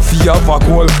good girl fi have a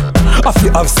goal. I fi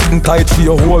have sitting tight for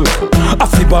your hole. I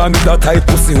fi born with a tight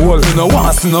pussy hole. You know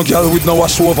want see no girl with no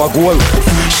wash over goal.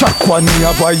 Shot one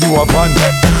near buy you a band.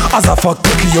 As a fuck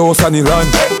take your house and the land.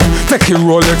 Take your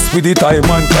Rolex with the time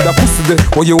man. Cause the pussy there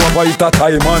where you have it a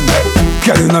time man.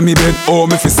 Girl inna me bed, oh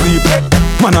me fi sleep.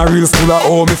 Man a real school a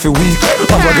oh me fi weak.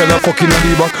 Have a girl a fucking a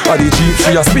the back of the jeep.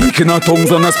 She a speaking her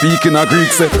tongues and a speaking her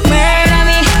Greek. Say murder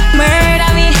me,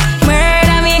 murder me,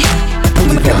 murder me,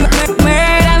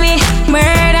 murder me,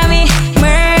 murder me,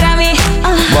 murder me.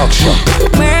 Back shot.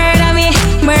 Murder me,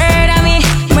 murder me,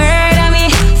 murder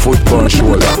me. Foot on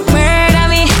shoulder. Murder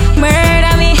me,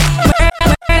 murder me,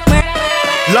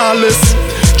 Lawless,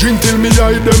 drink till me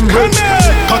eye them red.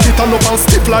 Cock it all up and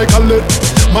stiff like a lead.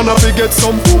 Man a fi get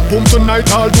some boom boom tonight.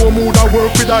 Although mood a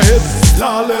work with a head.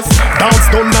 Lawless, dance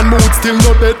done and mood still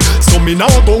not dead. So me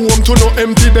now go home to no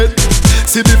empty bed.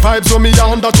 See the vibes when me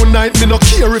under tonight. Me no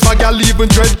care if a girl even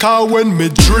dread. Car when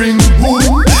me drink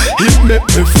boom, it make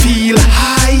me feel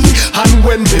high. And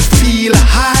when me feel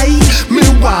high, me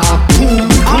want boom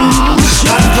boom.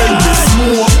 And when me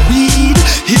smoke weed,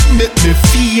 it make me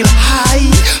feel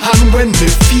high. And when me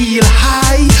feel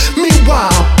high, me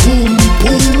want boom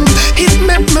boom. It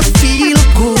make me feel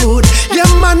good. Yeah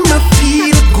man, me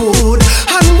feel good.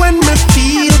 And when me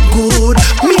feel good,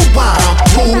 me want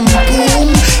boom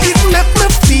boom. It make me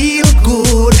feel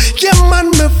good. Yeah man,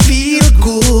 me feel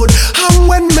good. And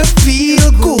when me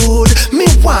feel good, me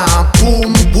want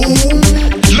boom boom.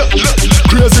 Look,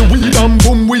 crazy weed and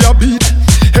boom we a beat.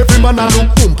 Every man a look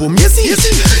boom boom, you see it.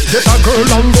 Get a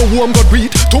girl and go home go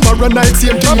treat. Tomorrow night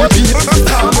same thing repeat.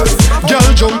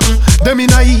 Girl jump, them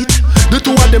in a heat. The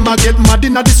two of them a get mad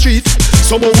in the street.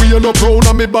 Somehow we no proud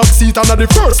on me backseat. And the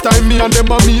first time me and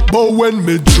them a meet. But when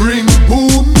me drink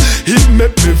boom, it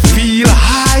make me feel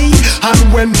high. And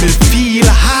when me feel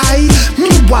high,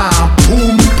 me want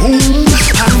boom boom.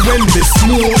 And when me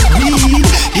smoke weed,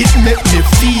 it make me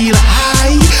feel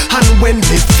high. And when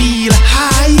me feel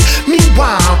high, me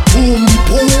want boom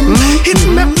boom. It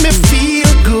make me feel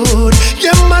good.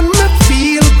 Yeah man, me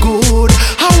feel good.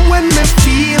 And when me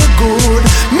feel good,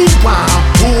 me want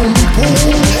boom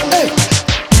boom. Hey.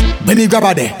 Let me grab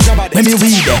a there, let me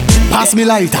read there. Pass me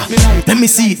lighter, let me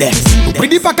see there. Bring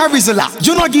the pack of Rizla,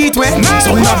 you know get where.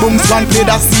 Some na bums one play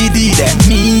that CD there.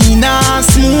 Me nah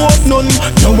smoke none,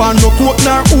 no one no coke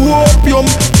nor opium.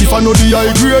 If I know the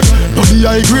high grade, no the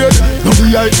high grade, no the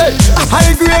high. Hey,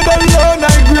 high grade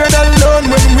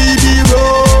alone when we be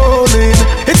rolling.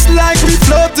 It's like we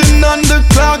floating on the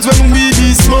clouds when we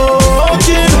be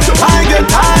smoking. I get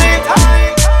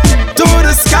high to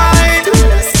the sky.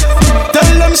 Tell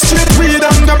them straight weed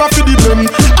and grab a for the blem.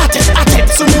 At it,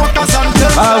 smokers and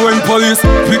them. When police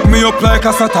pick me up like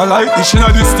a satellite dish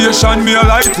inna the station, me a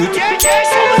light it.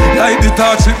 Light the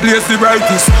torch, it blaze the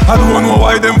brightest. I don't know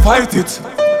why them fight it.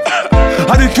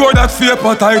 I the cure that fear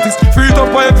hepatitis. Free it up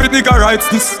for every nigga writes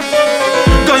this.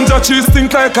 Ganja cheese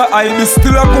think like a ibis.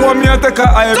 Still a go and me a take a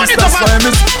ibis. That's why I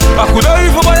miss. I coulda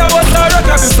even buy a bottle of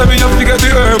cannabis. So we have to get the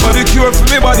herb and the cure for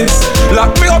me body.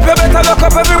 Lock me up, you better lock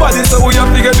up everybody. So we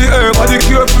have to get the herb and the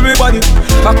cure for me body.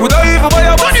 I coulda even buy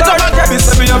a bottle of cannabis.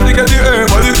 So we have to get the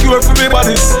herb and the cure for me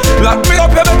body. Lock me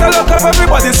up, you better lock up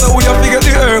everybody. So we have to get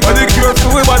the herb and the cure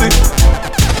for me body.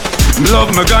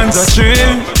 Love my ganja tree,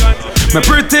 my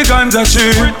pretty ganja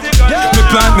tree. Me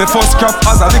plant me first crop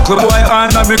as a little boy,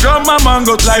 and me grandma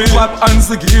mango like pop and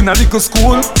ziggy in a little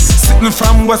school. Sitting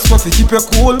from West Coast to keep you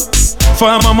cool.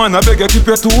 Farmer man, I beg you keep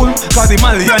your tool. Cause the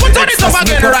Malian excess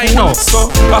make you right now.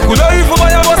 So I coulda even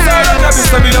buy a bus or a cab.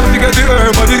 So we have to get the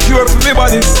herb and the cure for me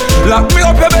body. Lock me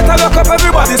up, you better lock up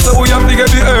everybody. So we have to get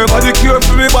the herb and the cure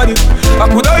for me body. I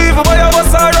coulda even buy a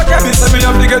bus or a cab. So we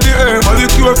have to get the herb and the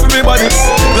cure for me body.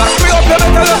 Lock me up, you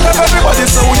better lock up everybody.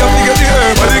 So we have to get the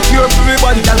herb and the cure for me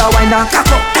body. Gyal a wine and cock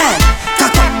up,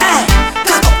 cock up,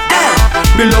 cock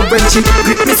up, Me love when she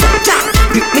grip me so,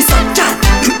 grip me so,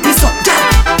 grip me so,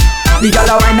 The gyal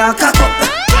a wine and cock up,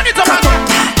 cock up,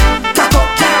 cock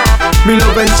up, Me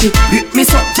love when she grip me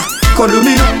so, cuddle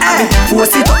me up,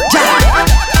 force it up,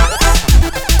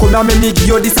 Come here, me give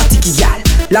you this a ticky gyal.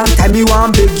 Long time me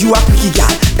want beg you a quicky gal.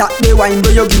 That day wine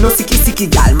where you give no sicky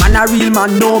gal. Man a real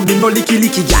man, no me no licky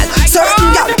gal.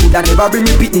 Certain gal coulda never bring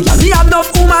me pitney gal. Me have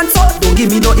enough woman so don't give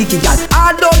me no icky gal.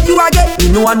 Although you a get, me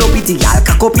no a no pity gal.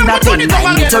 Cock up in a 10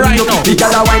 line, me tell you no pity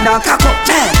gal a wine and cock up,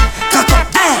 cock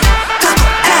up, cock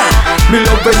up, Me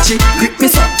love when she grip me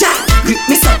so, grip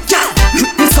me so, grip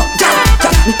me so,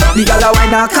 The gal a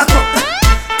wine and cock up,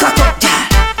 cock up,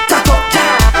 cock up,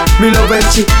 Me love when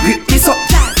she grip me so,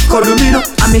 cuddle me no,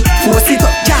 and me force it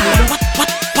up,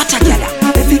 Watch a gyal.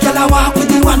 Every gyal a walk with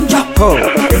the one drop.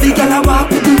 Every gyal a walk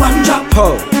with the one drop.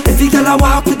 Every gyal a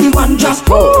walk with the one drop.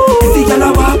 Every gyal a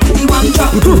walk with the one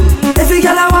drop. Every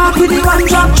gyal a walk with the one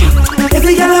drop.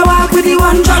 Every gyal a walk with the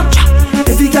one drop.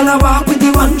 Every gyal a walk with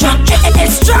the one drop.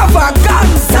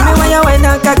 Extravaganza. Tell me why you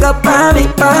wanna cock up on me.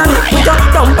 Put your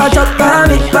thumb a drop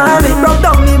on me. Rub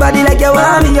down me body like you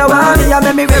want me. You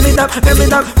make me rev it up.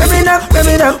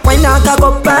 Why not cock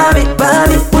up on me.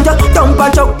 Put your thumb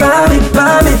a drop on me.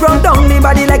 Rub down me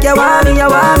body like you want me. You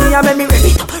make me rev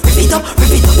it up.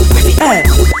 Hey,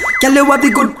 girl, you have the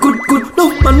good.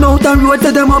 No man out the road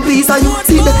to them a piece of you.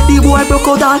 See the boy broke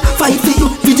out all fight for you.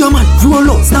 Video man roll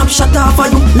out, snapshot off for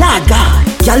you. Lord God,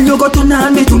 girl, you go to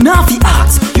nan me to nafi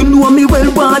ask. You know me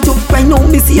well want you. Right now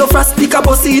me see your frost pick up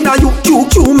us in a you.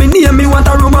 QQ me name me want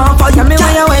a room off for you. Me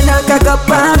why you wanna cock up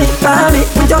on me.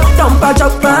 Put your thumb a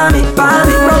drop on me.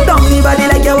 Rub down me body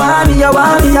like you want me. You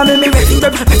make me rev it.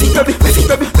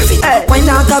 Hey, why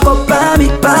not cock up on me.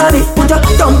 Put your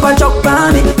thumb a drop on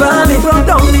me. Rub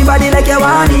down me body like you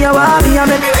want me. You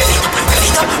make me rev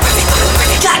it up.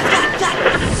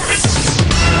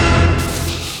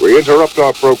 We interrupt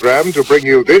our program to bring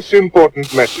you this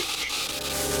important message.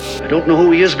 I don't know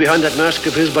who he is behind that mask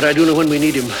of his, but I do know when we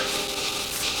need him.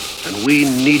 And we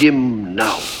need him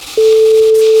now.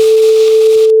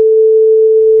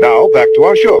 Now, back to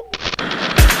our show.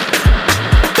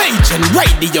 Bajan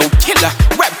Radio Killer,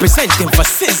 representing for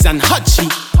Sis and Hutchie.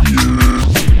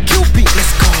 Cupid,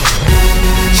 let's go.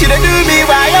 She done do me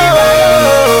right,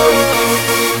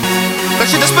 but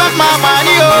she just spent my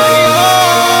money,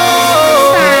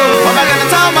 what am I gonna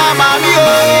tell my mommy,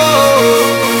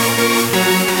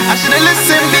 I should've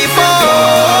listened before.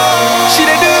 She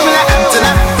done do me like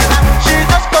Antenna. She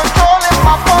just controlling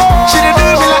my phone. She done do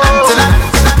me like Antenna.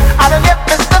 I don't get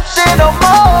messed up, she no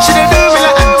more. She done do me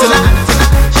like Antenna.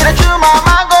 She done chew my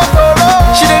mango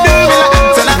solo. She done do me like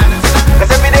Antenna.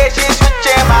 Cause every day she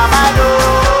switching my mango.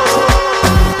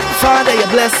 Father, you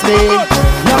bless me.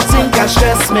 Nothing can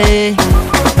stress me.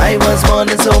 I was born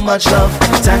in so much love.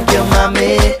 Thank you,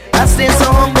 mommy. I stay so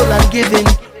humble and giving.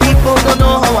 People don't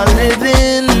know how I'm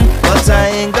living, but I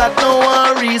ain't got no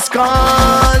worries,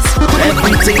 cause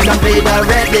everything I'm paid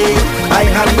already. I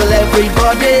handle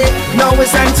everybody. Now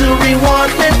it's time to reward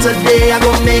me today. I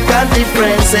gon' make a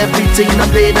difference. Everything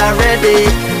I'm paid already.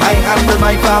 I handle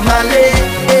my family.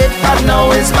 I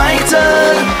know it's my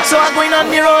turn. So I'm going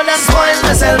on the road and spoil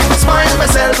myself.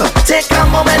 Take a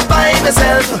moment by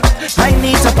myself. I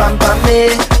need to pamper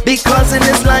me, because in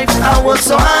this life I work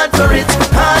so hard for it.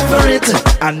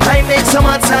 And I make so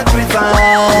much sacrifice.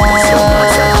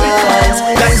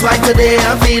 Guys, why today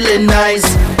I'm feeling nice.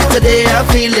 Today I'm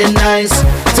feeling nice.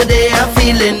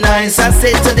 I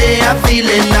say today I'm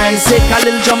feeling nice. Take a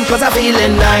little jump cause I'm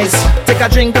feeling nice. Take a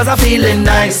drink cause I'm feeling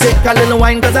nice. Take a little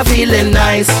wine cause I'm feeling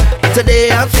nice.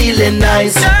 Today I'm feeling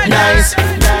nice. The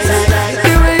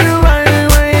way you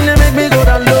whine, you make me go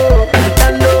down low.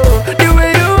 The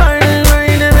way you whine,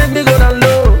 you make me go down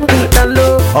low.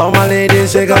 All my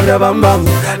ladies shake up their bum bum.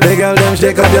 The girls them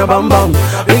shake up their bum bum.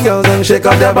 The girls them shake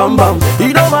up their bum bum.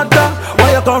 You don't matter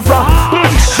where you come from.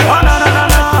 Oh no.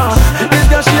 This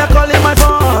girl she a calling my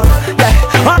phone. Yeah.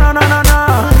 Oh no.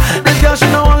 This girl she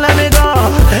no won't let me go.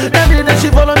 Every day she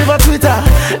follow me for Twitter.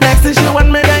 Next thing she want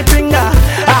me guy finger.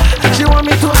 She want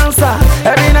me to answer.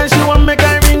 Every night she want me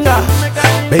guy ringer.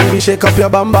 Baby shake up your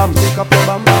bum bum. Shake up your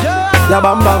bum bum. Your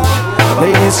bum bum.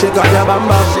 Ladies shake up your bum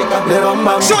bum. Shake up your bum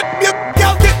bum. Shut your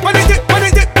girl dick, pon it.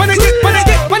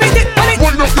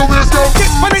 Wind up your waist, girl. Dick,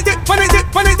 pon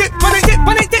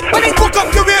it. Hook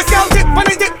up your waist, girl. Dick, pon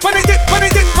it.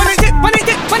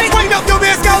 Wind up your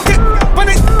waist, girl. Dick, pon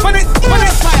it.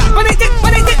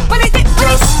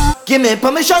 Just give me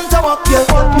permission to walk you.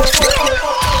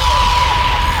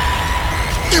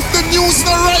 If the news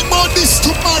not right about this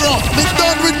tomorrow, be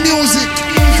done with music.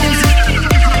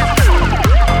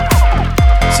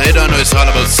 So you don't know it's all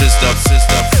about sister.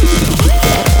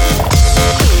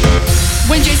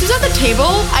 When Jason was at the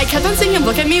table, I kept on seeing him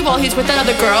look at me while he's with that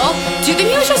other girl. Do you think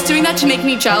he was just doing that to make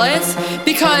me jealous?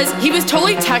 Because he was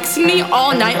totally texting me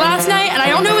all night last night, and I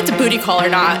don't know if it's a booty call or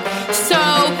not. So,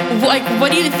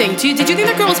 what do you think? Did you think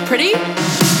that girl was pretty?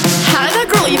 How did that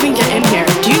girl even get in here?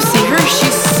 Do you see her?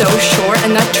 She's so short,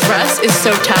 and that dress is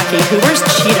so tacky. Who wears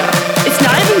cheetah? It's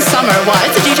not even summer. Why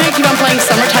does the DJ keep on playing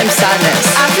Summertime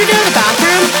Sadness? After you go to the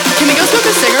bathroom, can we go smoke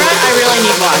a cigarette? I really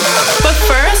need one. But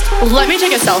first, let me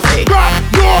take a selfie. Drop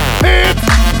your hands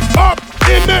up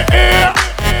in the air.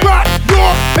 Drop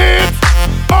your hands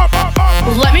up.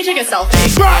 Let me take a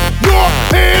selfie. Drop your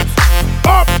hands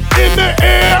up in the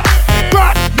air.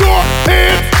 Drop Go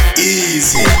it.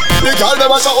 Easy. The girl dem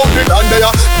a shut up the dan there.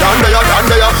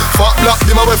 Fat black,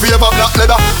 them a wear favor black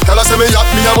leather. Tell her say me yacht,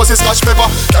 me a bust scotch pepper.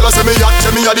 Tell her say me yacht,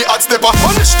 say me a the hot stepper.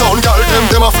 Punish town girl,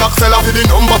 them a flock fella. For the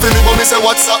number for me, but me say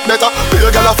what's up better. Big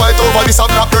girl a fight over this a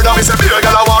black brother. Me say big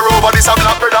girl a war over this a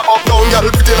black brother. Uptown girl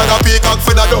pretty like a peacock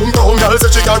feather. Downtown girl say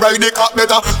she can ride the cock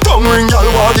better. Tongue ring girl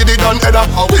want the dan header.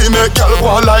 We make girl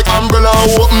go like umbrella.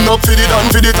 Open up for the dan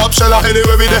for the top sheller.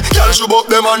 Anywhere we there, girl shoot up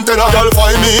them antenna. Girl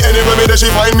find me anywhere me there, she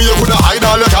find me. You coulda hide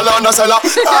all your girl on the cellar.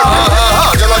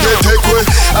 Girl a get take away.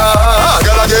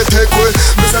 Girl a get take away.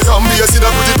 Mr. Zombie, you see the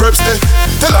pretty preps there.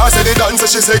 Tell her say the dance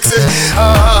she sexy.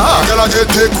 Girl a get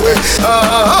take away.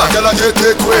 Girl a get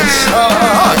take away.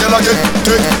 Girl a get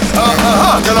take.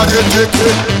 Girl a get take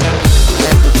away.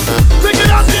 Pick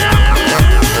it up there.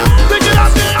 Pick it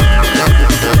up there.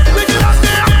 Pick it up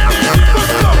there.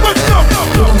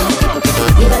 Let's go.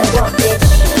 You better walk, bitch.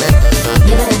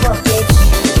 You better walk, bitch.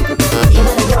 You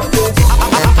better walk, bitch.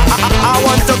 I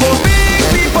want to go big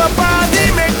people party,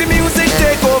 make the music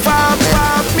take over.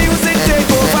 Music take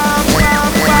over.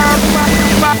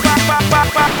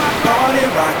 Party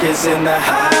rock is in the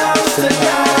house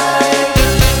tonight.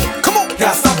 Come on,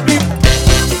 got stop beat.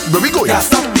 Where we go? Got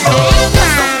stop beat.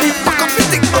 Back up the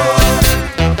thing.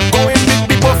 Going with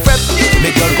people fed.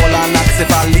 Make girl call and ask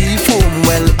if I leave home.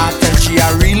 Well, I tell she a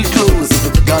real close.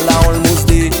 Girl I almost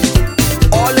there.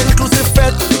 All inclusive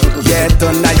fed. Yeah,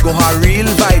 tonight go her real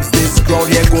vibes. This crowd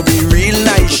here go be real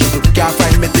nice. Can't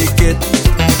find me ticket.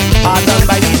 I done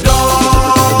by the door.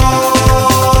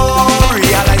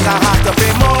 Realize I have to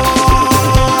pay more.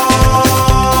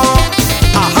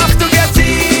 I have to get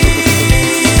in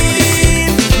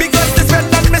because this red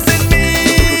not missing me.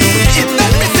 It's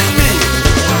not missing me.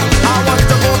 I want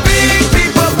to go big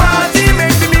people party,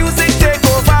 make the music take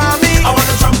over me. I want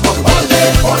to jump up all day.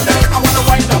 I want to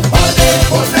wind up all day.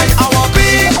 I want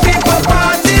big people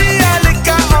party, I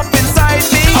liquor up inside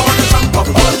me. I want to jump up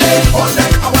all day.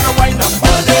 I want to wind up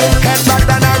all day. Head back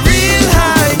down a real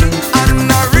high and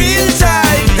a real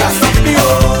tight. Can't stop me,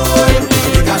 oh,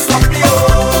 you can't stop me, oh.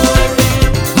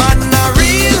 Man a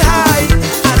real high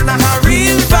and a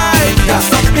real vibe. Can't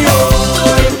stop me,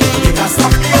 oh, you can't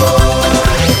stop me, oh.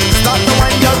 Start to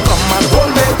wind your come and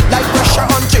hold me like pressure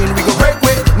on chain. We go break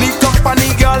with need company,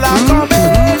 girl, I'm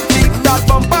coming. Keep that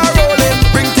bumper rolling.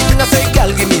 Bring thing I say, girl,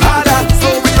 give me harder.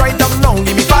 Slow it right down now,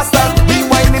 give me faster. Be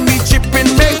whining, be chipping,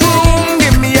 make room.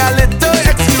 Give me a little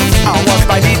excuse. I was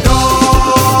by the door.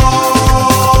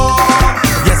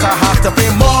 Yes, I have to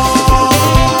pay more.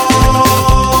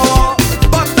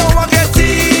 But now I get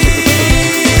in.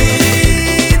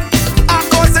 I'm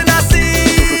causing a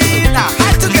scene. I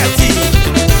had to get in.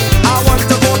 I want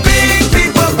to go big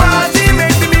people party,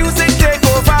 make the music take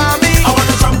over me. I want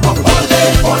to jump up all day.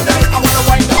 I want to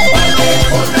wind up all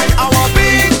day. I want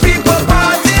big people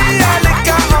party, I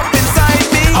liquor up inside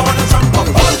me. I want to jump up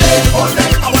all day.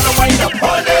 I want to wind up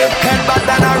all day. Head back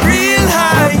down a real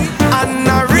high and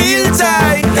a real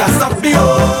tight. Can't stop me,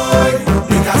 oh,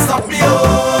 you can't stop me,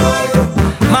 oh.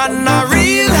 Man a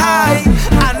real high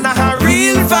and a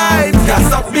real vibe. Can't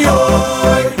stop me,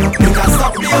 oh, you can't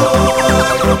stop me, oh.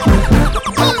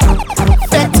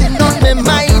 Betting on my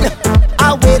mind,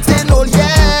 I'm waiting all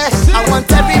year. I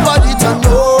want everybody to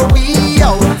know we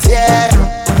out here.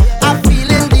 I'm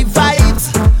feeling the vibes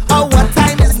of what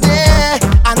time is near,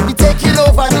 and we taking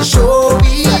over the show.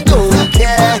 We don't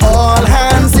care. All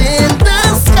hands in the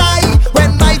sky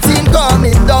when my team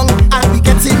coming down, and we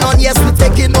getting on. Yes, we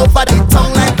taking over the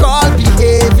town like all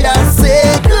behavior.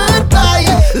 Say goodbye,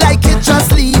 like it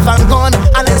just leave and gone,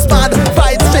 and it's mad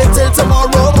fight straight till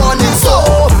tomorrow morning. So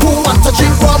who want to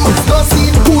drink rum? No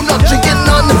scene. Who not drinking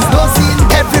none? No scene.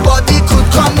 Everybody could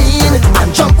come in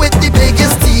and jump with the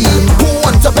biggest team. Who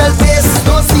want to bell bass?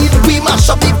 No scene. We mash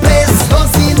up the place. No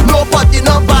scene. Nobody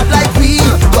not bad like we,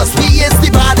 cause we is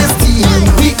the baddest team.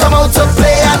 We come out to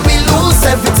play and we lose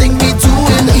everything we do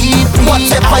in EP.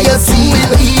 Whatever you see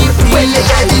in EP, when you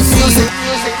hear this music,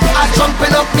 I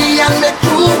jumping up me and make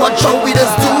crew. Watch how we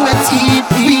just do it. EP.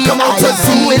 We come out to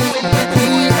do it.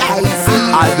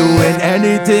 I'm doing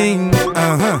anything,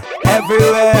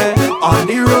 everywhere, on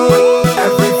the road,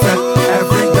 every fete,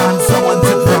 every dance I want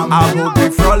to drum. I will be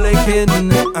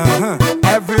frolicking,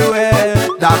 everywhere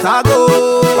that I go.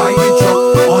 By the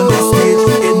truck, on the stage,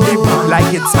 in the bar,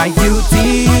 like it's my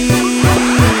duty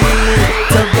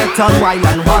to get on wild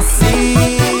and wassy.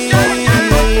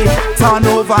 Turn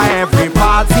over every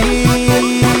party,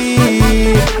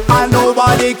 and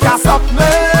nobody can stop me.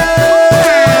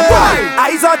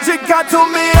 Eyes are chicken to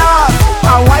me heart,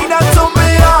 a wine to me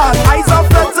heart. Eyes are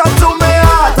flutter to me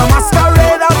heart, a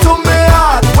masquerade to me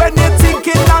heart. When you're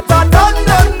thinking that I done,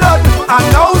 I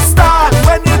know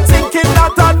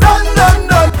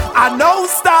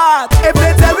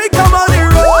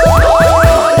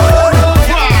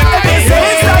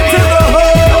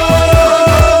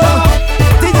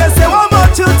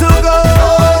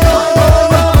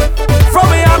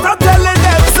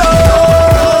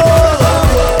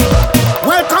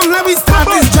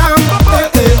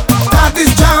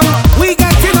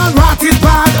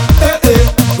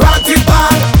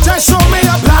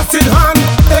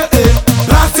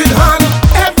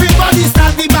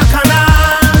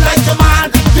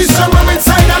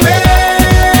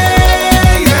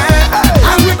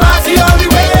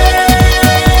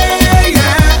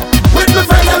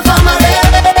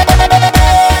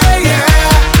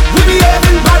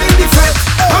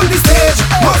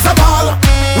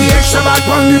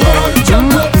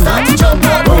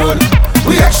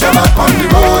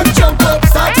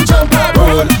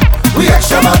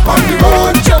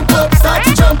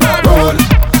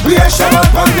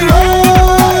Shabbat on the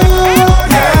road,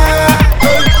 yeah.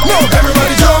 No,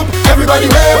 everybody jump, everybody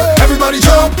wave, everybody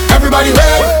jump, everybody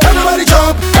wave, everybody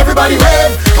jump, everybody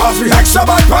wave. Cause we like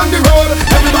Shabbat on the road.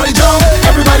 Everybody jump,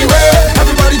 everybody wave,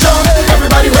 everybody jump,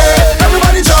 everybody wave,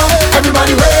 everybody jump,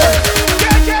 everybody wave.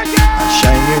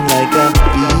 Shining like a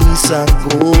piece of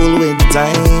gold with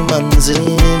diamonds in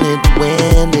it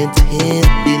when it hit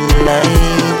the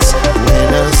lights.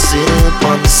 When I sip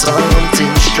on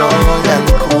something strong and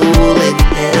cool, it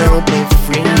help me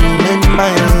free my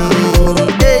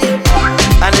mind. Hey.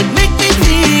 And it make me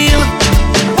feel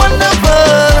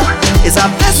wonderful. It's a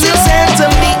blessing sent to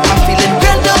me. I'm feeling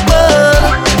incredible.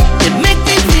 It make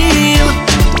me feel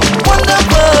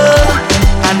wonderful,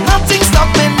 and nothing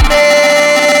stopping me.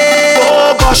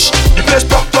 Oh gosh, the place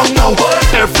rock down now.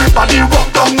 Everybody rock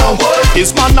down now.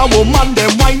 It's man and woman,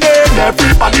 them whining.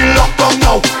 Everybody lock down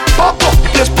now. Pop up, the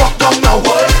place rock down now.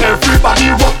 Everybody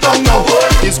rock down now.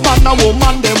 It's man and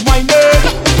woman, them whining.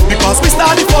 Because we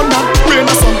start the fun and rain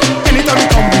a sun. Anytime we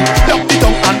come, we lock it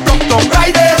down and rock down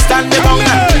right there. Stand around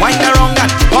and wind around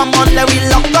and come on, let we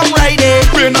lock down right there.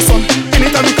 Rain a sun.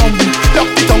 Anytime we come, we lock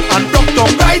it down and rock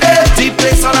down right there. The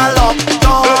place on a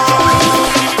lockdown.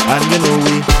 And you know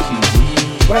we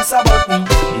press a button,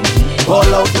 call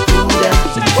out the crew them,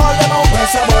 call them out,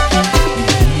 press a button,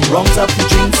 rungs up the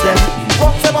drinks them,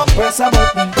 rungs them up, press a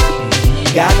button,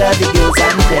 gather the girls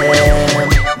and them,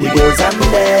 the girls and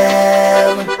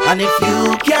them. And if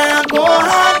you can't go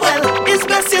hard, well, it's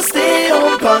best you stay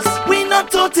home, cause we not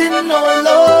toting no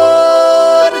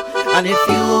load. And if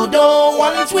you don't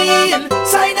want we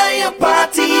inside of your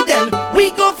party, then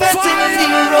we go fetting the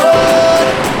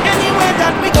road. Anywhere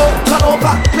that we go, turn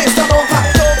over, place turn over,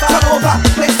 turn over,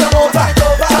 place turn over,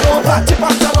 turn over, tip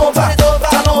and turn over,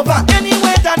 turn over.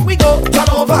 Anywhere that we go, turn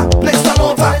over, place turn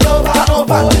over, turn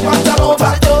over, tip and turn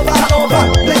over, turn over,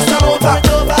 place turn over,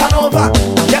 turn over.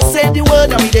 Just say the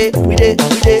word and we dey, we dey,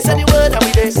 we dey. Say the word and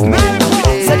we dey, say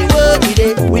the word, we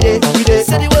dey, we dey, we dey.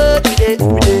 Say the word, we dey,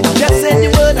 we dey. Just say the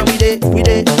word and we dey, we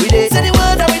dey, we dey. Say the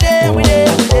word and we dey, we dey,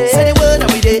 we dey. Say the word and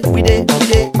we dey, we dey, we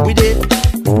dey, we dey.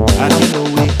 And you know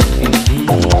we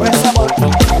press a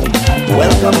button.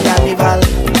 Welcome carnival.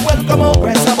 Welcome on,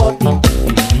 press a button.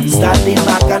 Start the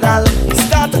bacchanal.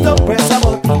 Start it up, press a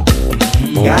button.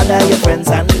 Gather your friends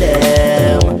and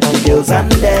them, the girls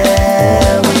and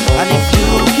them. And if you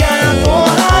can't go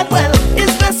hard, well,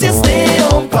 it's best you stay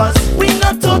home, cause we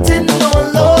not toting no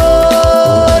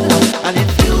load. And if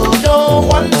you don't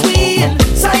want we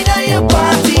inside of your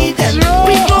party, then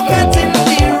we go cutting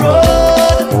the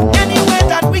road. Anywhere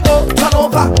that we go, turn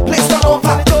over, place turn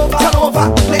over, turn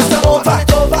over, place turn over,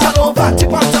 turn over,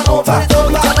 tip and turn over,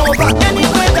 turn over.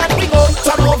 Anywhere that we go,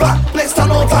 turn over, place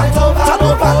turn over, turn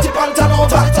over, tip and turn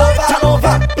over, turn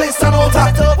over, place turn over,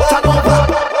 turn over.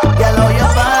 Girl, how you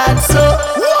bad so?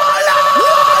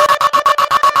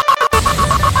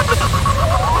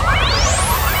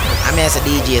 I'm as a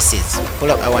DJ sits.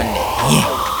 Pull up a one day. Yeah.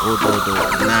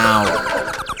 Do now.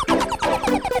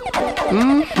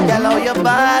 Girl, how you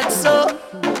bad so?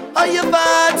 How you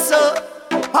bad so?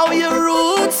 How you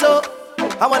rude so?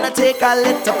 I wanna take a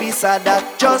little piece of that.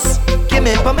 Just give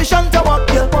me permission to walk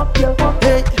you.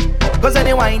 Hey, cause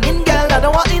any whining girl, I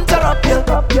don't want to interrupt you.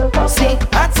 See,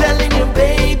 I'm telling you,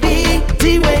 baby,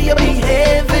 the way you're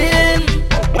behaving.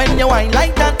 When you whine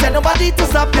like that, tell nobody to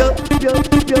stop you.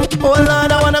 Oh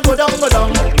Lord, I wanna go down, go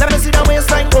down. Let me see the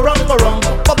waistline go wrong, go wrong.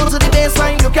 Bubble to the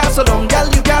baseline, you can't sit down. Girl,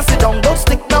 you can't sit down. Don't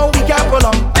stick now, we can't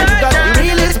prolong. And you got the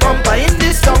realest bumper in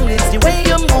this song. It's the way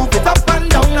you move it up and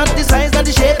down. Not the size, not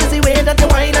the shape. It's the way that you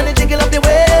whine and the jiggle of the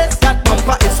waist. That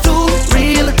bumper is too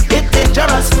real, it's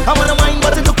dangerous. I wanna whine,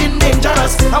 but it's looking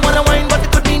dangerous. I wanna whine, but it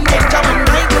could mean danger. And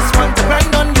I just want to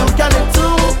grind on you, girl, it's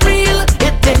too real,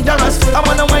 it's dangerous. I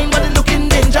wanna whine, but it's looking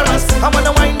dangerous. I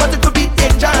wanna whine, but it could be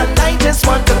danger. And I just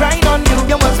want to grind on you.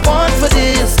 You was born for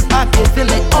this. I can feel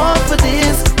it all for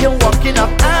this. You're walking up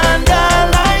and I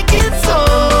like it so.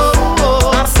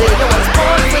 I say you was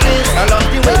born for this. I love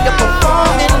the way you're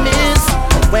performing this.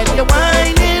 When you're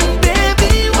whining,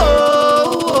 baby,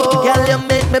 whoa. Girl, you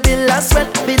make me be last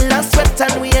sweat,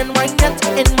 and we ain't wine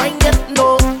yet,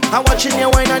 no. I'm watching you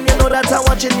wine and you know that I'm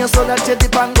watching you so that you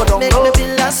dip and go down. Make me be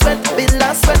last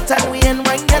sweat, and we ain't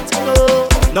wine yet, no.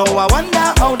 Now I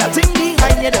wonder how that thing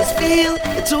behind you just feel.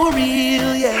 It's too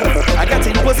real, yeah. I got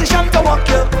in position to walk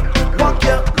you,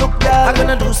 look down. I'm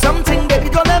gonna do something, baby,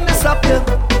 don't let me stop you.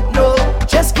 No,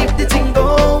 just keep the thing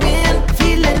going,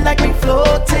 feeling like we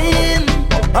floating.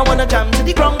 I wanna jam to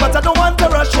the ground, but I don't want to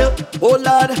rush you. Oh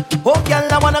Lord, oh girl,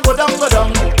 I wanna go down, go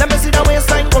down. Let me see the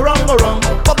waistline go wrong, go wrong.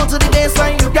 Bubble to the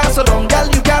baseline, you can't sit down, girl,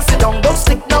 you can't sit down. Don't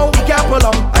stick now, we can't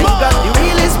prolong. And you got the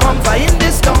realest bumper in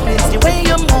this town. It's the way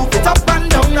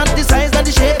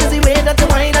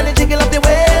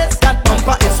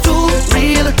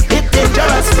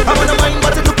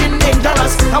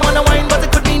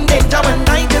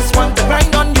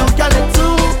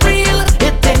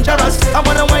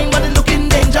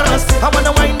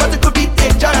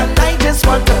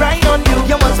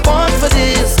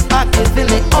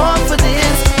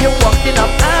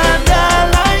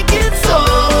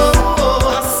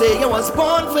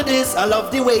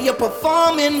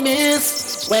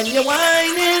miss when you're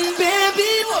whining,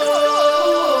 baby.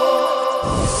 Whoa.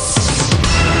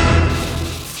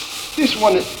 This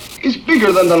one is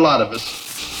bigger than the lot of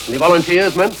us. Any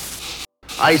volunteers, men?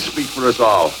 I speak for us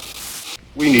all.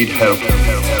 We need help.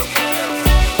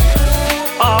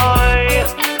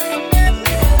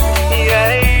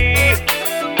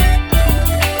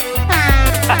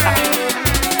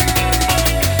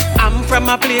 I'm from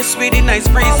a place where the nice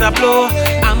breeze a blow.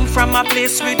 I'm from a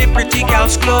place where the pretty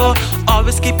girls glow.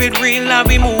 Always keep it real and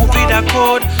we move with a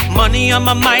code. Money on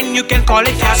my mind, you can call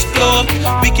it cash flow.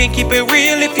 We can keep it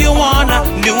real if you wanna.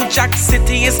 New Jack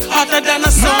City is hotter than a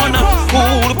sauna.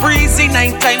 Cool, breezy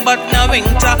nighttime but no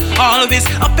winter. Always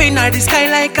up in the sky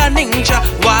like a ninja.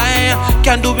 Why?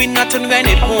 Can't do it nothing when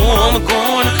it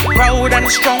homegrown. Proud and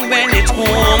strong when it's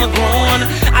homegrown.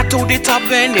 I to the top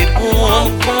when it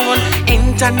homegrown.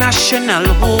 International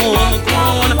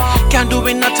homegrown. Can't do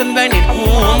it nothing when it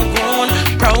homegrown.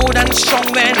 Proud and strong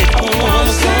when it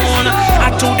homegrown. I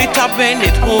to the top when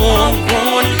it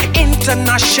homegrown.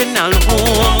 International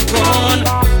homegrown.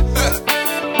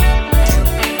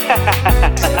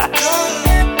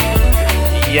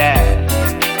 Yeah.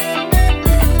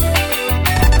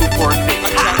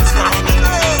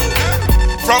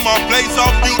 From a place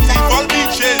of beautiful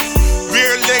beaches,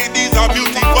 where ladies are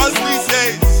beautiful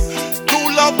species. To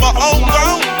love my own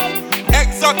ground,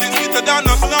 exotic sweeter than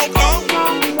a snow cone.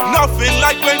 Nothing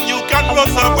like when you can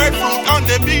roast a breadfruit on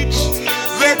the beach,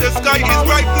 where the sky is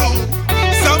bright blue.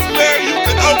 Somewhere you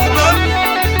can open up,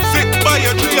 sit by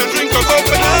a tree and drink a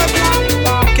coconut.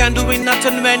 Can't do it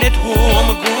nothing when it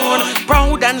homegrown.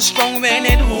 Proud and strong when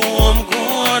it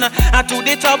homegrown. I to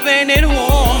the top when it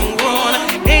homegrown.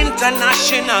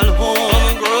 International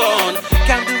homegrown.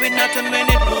 Can't do it nothing when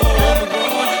it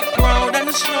homegrown. Proud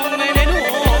and strong when it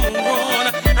homegrown.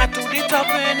 I to the top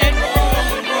when it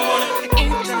homegrown.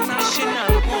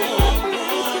 International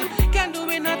homegrown. Can't do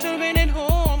it nothing when it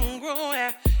homegrown.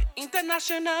 Yeah.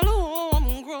 International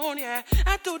homegrown. Yeah.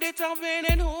 I to the top when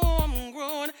it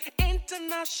homegrown.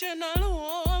 International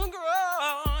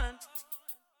homegrown.